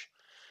change.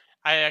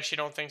 I actually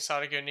don't think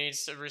Sadako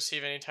needs to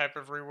receive any type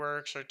of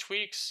reworks or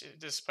tweaks,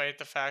 despite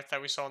the fact that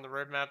we saw in the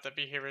roadmap that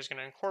behavior is going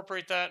to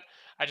incorporate that.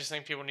 I just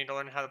think people need to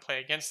learn how to play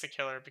against the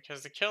killer,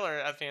 because the killer,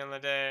 at the end of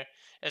the day,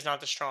 is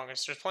not the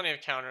strongest. There's plenty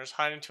of counters.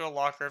 Hide into a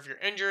locker if you're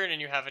injured and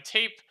you have a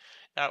tape.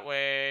 That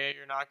way,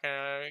 you're not going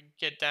to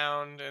get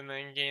downed and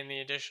then gain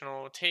the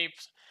additional tape.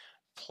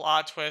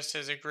 Plot twist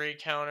is a great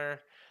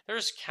counter.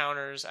 There's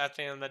counters at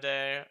the end of the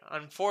day.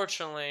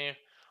 Unfortunately,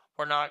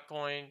 we're not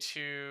going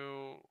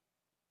to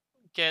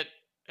get,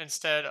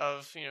 instead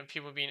of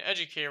people being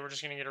educated, we're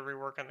just going to get a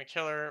rework on the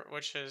killer,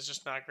 which is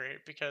just not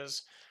great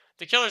because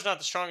the killer's not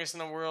the strongest in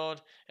the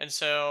world. And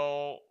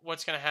so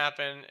what's going to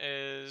happen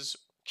is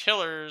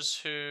killers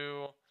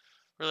who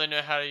really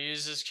know how to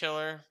use this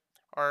killer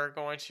are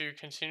going to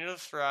continue to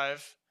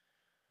thrive,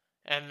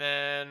 and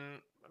then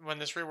when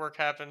this rework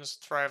happens,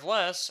 thrive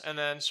less, and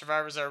then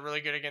survivors that are really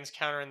good against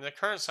countering the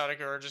current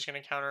Sadako are just going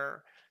to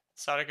counter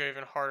Sadako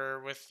even harder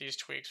with these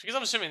tweaks. Because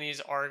I'm assuming these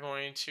are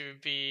going to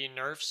be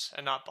nerfs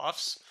and not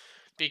buffs,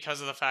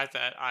 because of the fact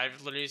that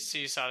I've literally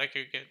see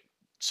Sadako get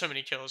so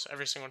many kills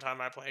every single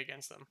time I play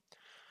against them.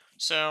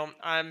 So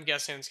I'm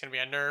guessing it's going to be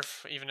a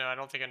nerf, even though I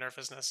don't think a nerf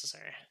is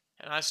necessary.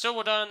 And I still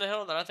will die on the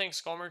hill that I think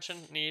Skull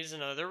Merchant needs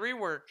another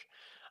rework.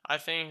 I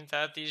think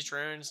that these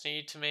drones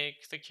need to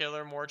make the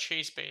killer more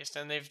chase based,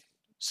 and they've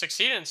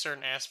succeeded in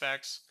certain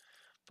aspects,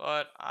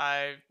 but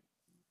I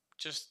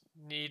just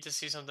need to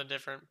see something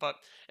different. But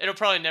it'll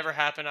probably never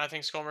happen. I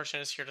think Skull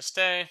Merchant is here to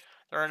stay.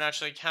 There are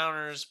naturally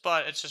counters,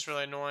 but it's just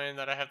really annoying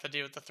that I have to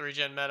deal with the 3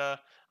 gen meta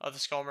of the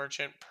Skull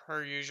Merchant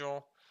per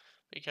usual,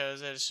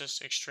 because it's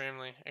just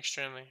extremely,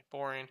 extremely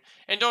boring.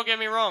 And don't get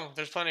me wrong,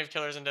 there's plenty of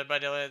killers in Dead by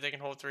Daylight that they can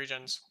hold 3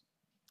 gens.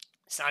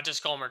 It's not just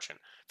Skull Merchant.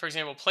 For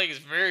example, Plague is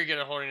very good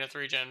at holding a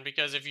 3 gen,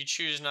 because if you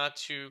choose not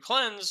to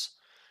cleanse,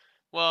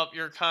 well,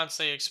 you're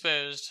constantly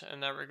exposed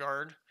in that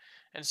regard.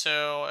 And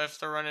so if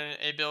they're running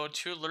a build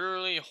to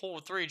literally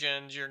hold 3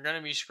 gens, you're going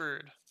to be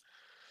screwed.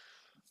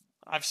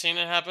 I've seen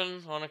it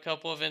happen on a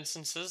couple of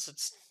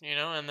instances.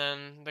 And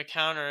then the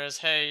counter is,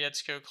 hey,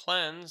 let's go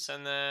cleanse,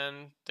 and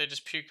then they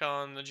just puke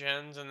on the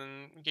gens and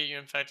then get you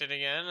infected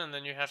again, and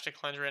then you have to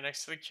cleanse right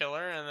next to the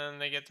killer, and then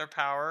they get their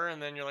power,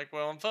 and then you're like,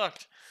 well, I'm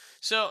fucked.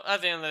 So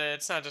at the end of the day,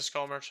 it's not just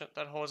Skull Merchant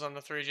that holds on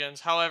to 3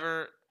 gens.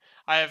 However,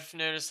 I have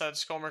noticed that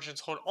Skull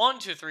Merchants hold on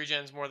to 3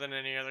 gens more than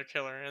any other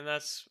killer, and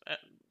that's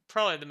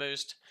probably the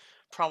most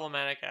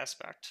problematic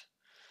aspect.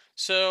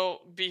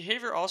 So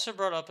behavior also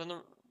brought up in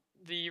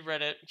the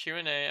Reddit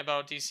Q&A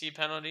about DC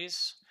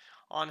penalties,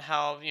 on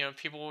how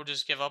people will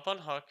just give up on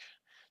Hook.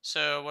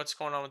 So what's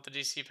going on with the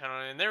DC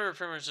penalty? And they were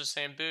pretty much just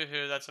saying,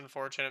 "Boo-hoo, that's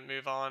unfortunate.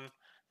 Move on.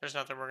 There's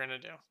nothing we're gonna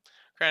do."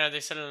 Granted,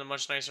 they said it in a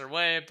much nicer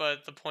way,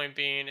 but the point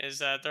being is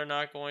that they're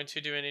not going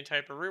to do any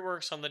type of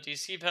reworks on the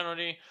DC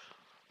penalty,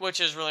 which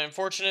is really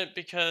unfortunate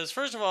because,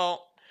 first of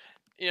all,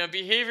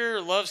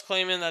 behavior loves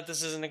claiming that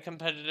this isn't a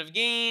competitive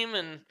game,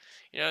 and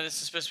this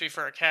is supposed to be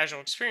for a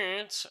casual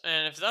experience.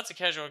 And if that's a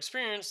casual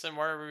experience, then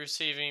why are we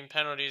receiving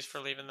penalties for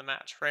leaving the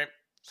match, right?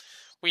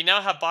 We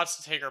now have bots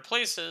to take our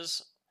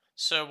places,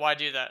 so why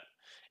do that?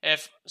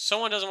 If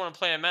someone doesn't want to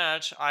play a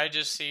match, I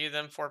just see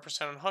them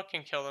 4% on hook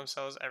and kill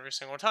themselves every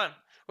single time,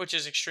 which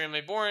is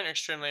extremely boring,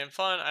 extremely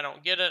unfun. I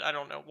don't get it. I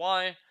don't know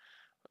why.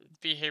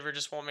 Behavior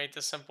just won't make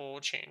this simple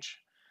change.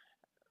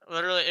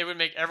 Literally, it would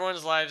make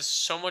everyone's lives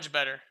so much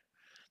better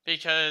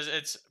because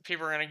it's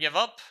people are going to give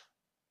up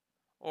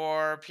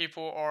or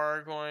people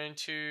are going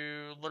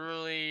to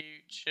literally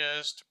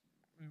just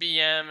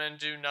BM and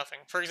do nothing.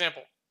 For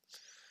example,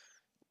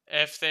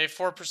 if they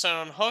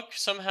 4% on hook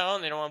somehow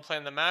and they don't want to play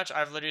in the match,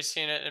 I've literally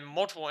seen it in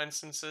multiple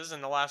instances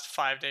in the last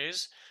 5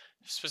 days,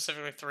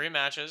 specifically 3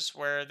 matches,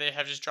 where they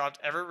have just dropped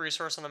every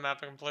resource on the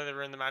map and completely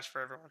ruined the match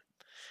for everyone.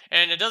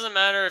 And it doesn't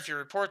matter if you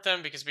report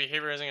them because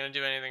behavior isn't going to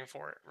do anything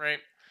for it, right?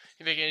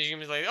 Because you can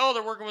be like, oh,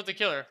 they're working with the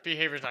killer.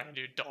 Behavior's not going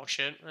to do dog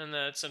shit. And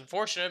that's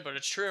unfortunate, but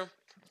it's true.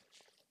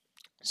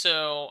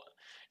 So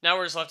now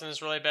we're just left in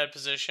this really bad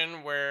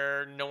position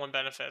where no one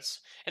benefits.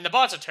 And the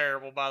bots are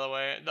terrible, by the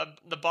way.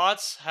 The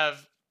bots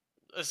have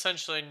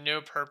essentially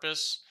no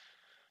purpose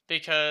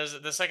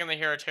because the second they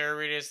hear a terror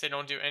radius, they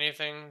don't do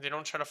anything. They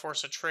don't try to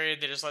force a trade.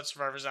 They just let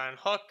survivors die on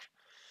hook.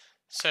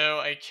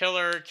 So a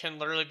killer can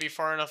literally be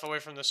far enough away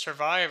from the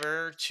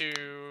survivor to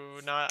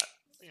not,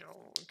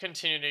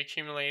 continue to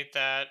accumulate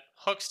that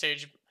hook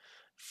stage,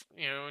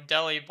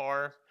 deli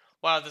bar,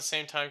 while at the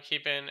same time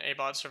keeping a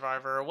bot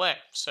survivor away.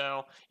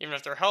 So even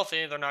if they're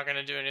healthy, they're not going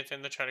to do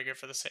anything to try to go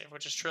for the save,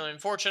 which is truly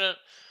unfortunate.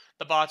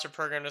 The bots are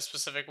programmed a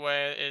specific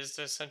way is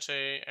to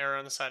essentially err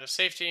on the side of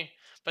safety.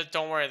 But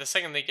don't worry, the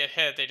second they get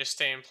hit, they just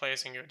stay in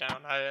place and go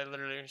down. I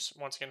literally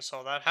once again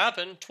saw that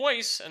happen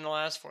twice in the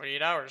last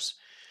 48 hours.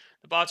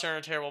 The bots are in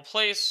a terrible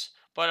place,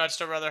 but I'd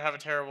still rather have a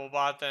terrible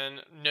bot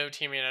than no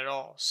teaming at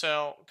all.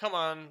 So come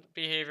on,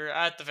 behavior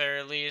at the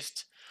very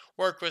least.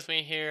 Work with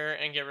me here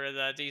and get rid of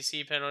that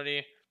DC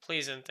penalty.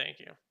 Please and thank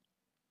you.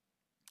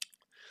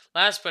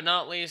 Last but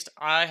not least,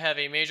 I have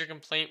a major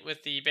complaint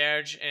with the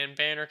badge and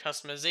banner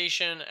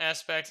customization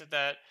aspect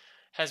that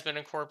has been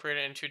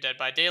incorporated into Dead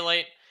by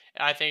Daylight.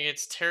 I think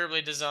it's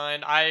terribly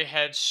designed. I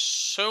had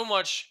so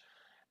much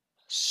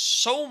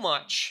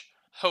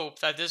hope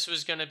that this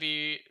was going to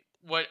be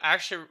what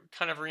actually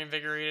kind of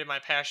reinvigorated my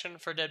passion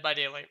for Dead by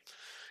Daylight.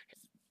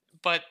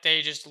 But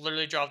they just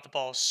literally dropped the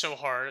ball so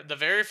hard. The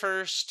very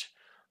first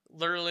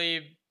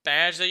literally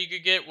badge that you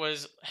could get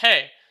was,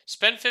 hey,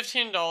 spend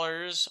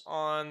 $15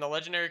 on the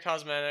legendary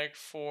cosmetic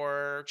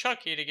for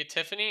Chucky to get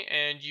Tiffany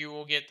and you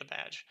will get the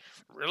badge.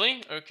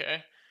 Really?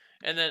 Okay.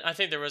 And then I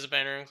think there was a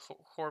banner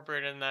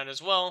incorporated in that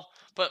as well.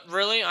 But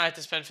really, I had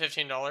to spend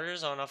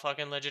 $15 on a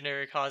fucking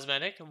legendary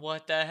cosmetic?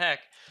 What the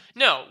heck?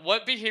 No,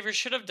 what behavior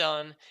should have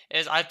done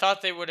is I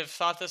thought they would have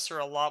thought this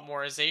through a lot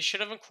more, is they should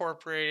have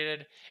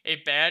incorporated a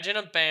badge and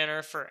a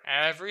banner for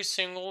every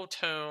single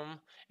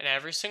tome and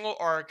every single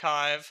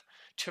archive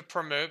to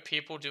promote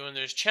people doing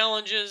those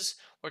challenges,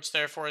 which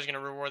therefore is going to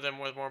reward them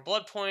with more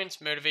blood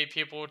points, motivate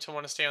people to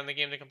want to stay on the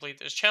game to complete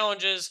those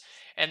challenges,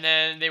 and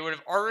then they would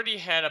have already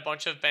had a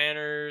bunch of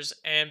banners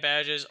and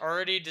badges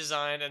already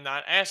designed in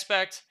that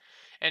aspect.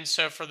 And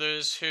so for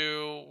those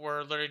who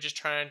were literally just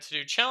trying to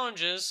do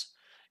challenges,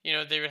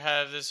 they would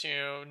have this,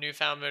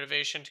 newfound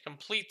motivation to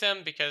complete them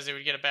because they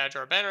would get a badge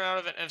or a banner out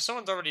of it. And if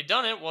someone's already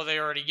done it, well, they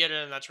already get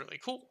it, and that's really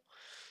cool.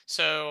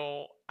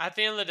 So at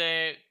the end of the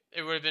day,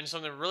 it would have been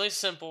something really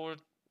simple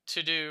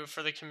to do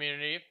for the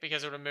community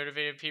because it would have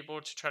motivated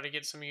people to try to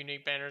get some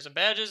unique banners and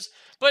badges.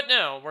 But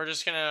no, we're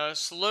just going to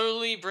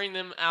slowly bring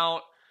them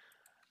out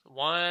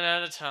one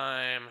at a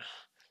time.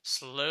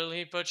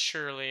 Slowly but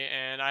surely.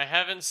 And I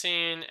haven't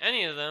seen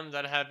any of them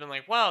that have been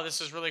like, wow,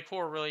 this is really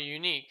cool, really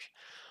unique.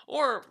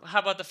 Or how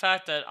about the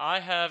fact that I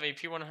have a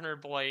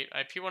P100 Blight,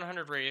 a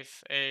P100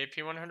 Wraith, a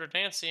P100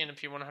 Nancy, and a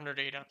P100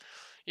 Ada.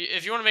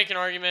 If you want to make an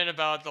argument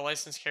about the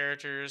licensed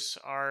characters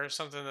are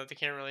something that they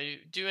can't really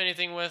do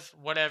anything with,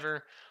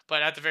 whatever.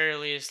 But at the very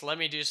least, let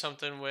me do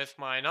something with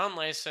my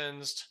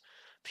non-licensed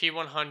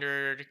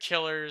P100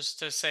 killers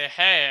to say,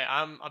 hey,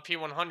 I'm a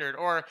P100.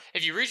 Or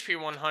if you reach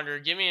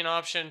P100, give me an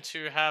option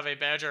to have a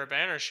badge or a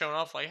banner showing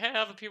off like, hey, I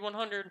have a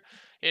P100.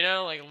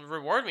 Like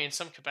reward me in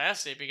some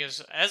capacity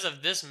because as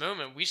of this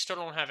moment, we still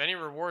don't have any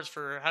rewards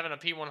for having a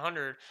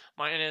P100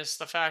 minus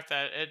the fact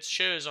that it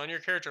shows on your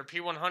character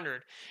P100.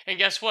 And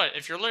guess what?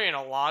 If you're literally in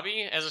a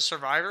lobby as a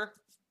survivor,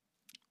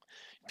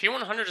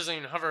 P100 doesn't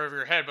even hover over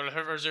your head, but it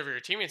hovers over your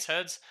teammates'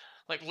 heads.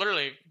 Like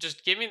literally,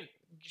 just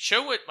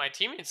show what my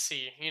teammates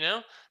see,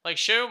 Like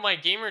show my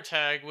gamer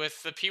tag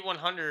with the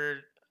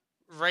P100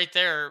 right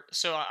there.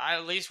 So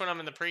at least when I'm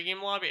in the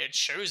pregame lobby, it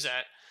shows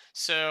that.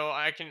 So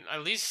I can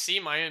at least see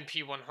my own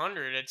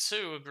P100. It's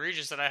so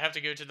egregious that I have to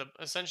go to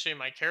essentially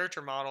my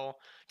character model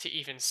to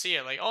even see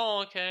it. Like,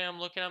 oh, okay, I'm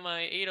looking at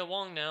my Ada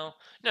Wong now.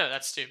 No,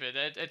 that's stupid.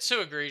 It's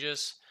so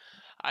egregious.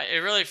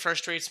 It really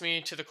frustrates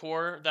me to the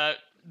core that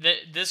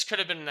this could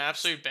have been an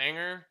absolute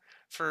banger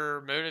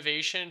for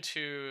motivation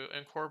to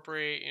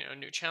incorporate,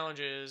 new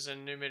challenges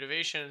and new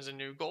motivations and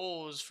new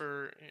goals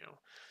for,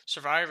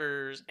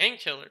 survivors and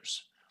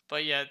killers.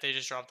 But yet they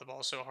just dropped the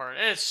ball so hard.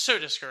 And it's so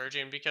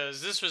discouraging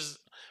because this was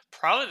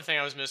probably the thing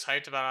I was most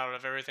hyped about out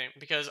of everything.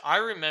 Because I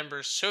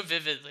remember so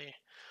vividly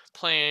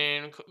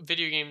playing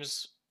video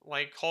games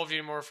like Call of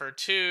Duty Modern Warfare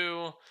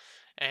 2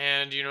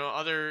 and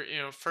other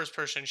first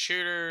person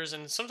shooters,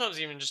 and sometimes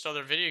even just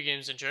other video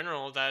games in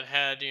general that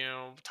had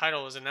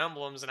titles and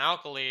emblems and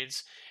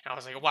accolades. And I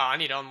was like, wow, I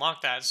need to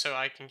unlock that so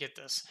I can get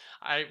this.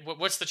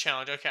 What's the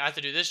challenge? Okay, I have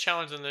to do this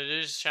challenge and then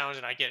do this challenge,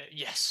 and I get it.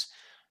 Yes.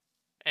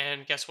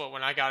 And guess what?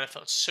 When I got it, it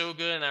felt so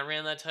good, and I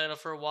ran that title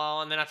for a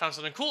while, and then I found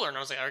something cooler, and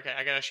I was like, okay,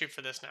 I gotta shoot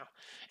for this now.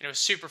 And it was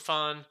super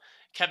fun,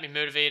 kept me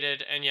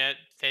motivated, and yet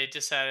they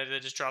decided to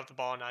just drop the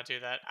ball and not do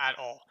that at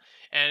all.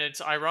 And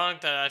it's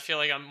ironic that I feel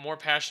like I'm more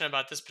passionate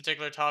about this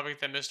particular topic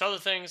than most other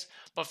things,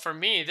 but for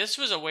me, this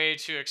was a way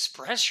to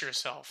express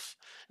yourself.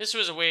 This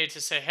was a way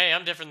to say, hey,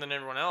 I'm different than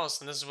everyone else,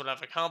 and this is what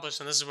I've accomplished,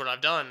 and this is what I've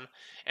done.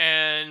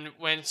 And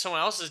when someone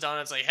else is done,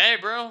 it's like, hey,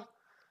 bro,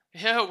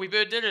 yeah, we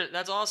both did it.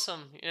 That's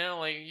awesome.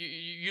 Like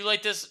you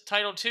like this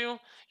title too?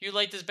 You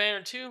like this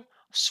banner too?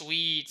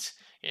 Sweet.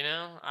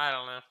 I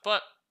don't know.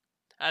 But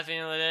at the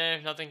end of the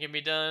day, nothing can be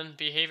done.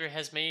 Behavior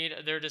has made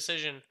their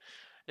decision.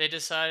 They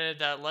decided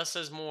that less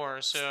is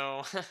more.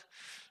 So,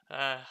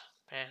 man.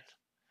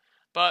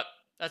 But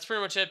that's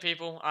pretty much it,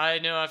 people. I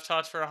know I've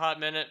talked for a hot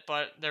minute,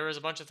 but there was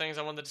a bunch of things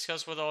I wanted to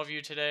discuss with all of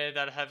you today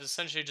that have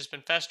essentially just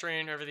been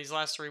festering over these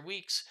last 3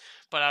 weeks.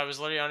 But I was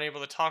literally unable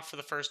to talk for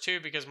the first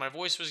two because my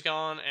voice was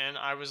gone and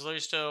I was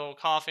literally still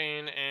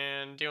coughing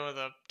and dealing with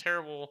a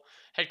terrible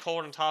head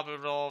cold on top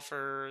of it all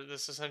for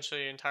this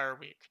essentially entire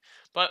week.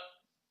 But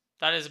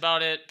that is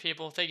about it,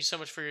 people. Thank you so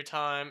much for your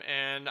time,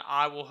 and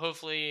I will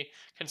hopefully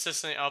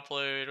consistently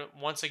upload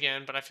once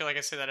again. But I feel like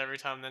I say that every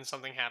time, then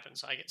something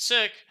happens. I get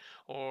sick,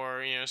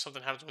 or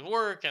something happens with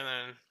work, and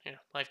then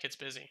life gets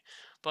busy.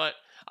 But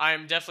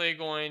I'm definitely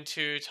going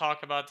to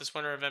talk about this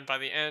winter event by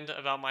the end,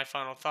 about my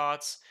final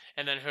thoughts,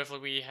 and then hopefully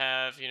we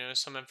have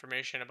some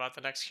information about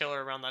the next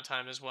killer around that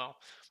time as well.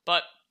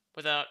 But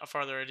without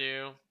further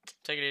ado,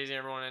 take it easy,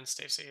 everyone, and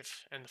stay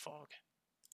safe in the fog.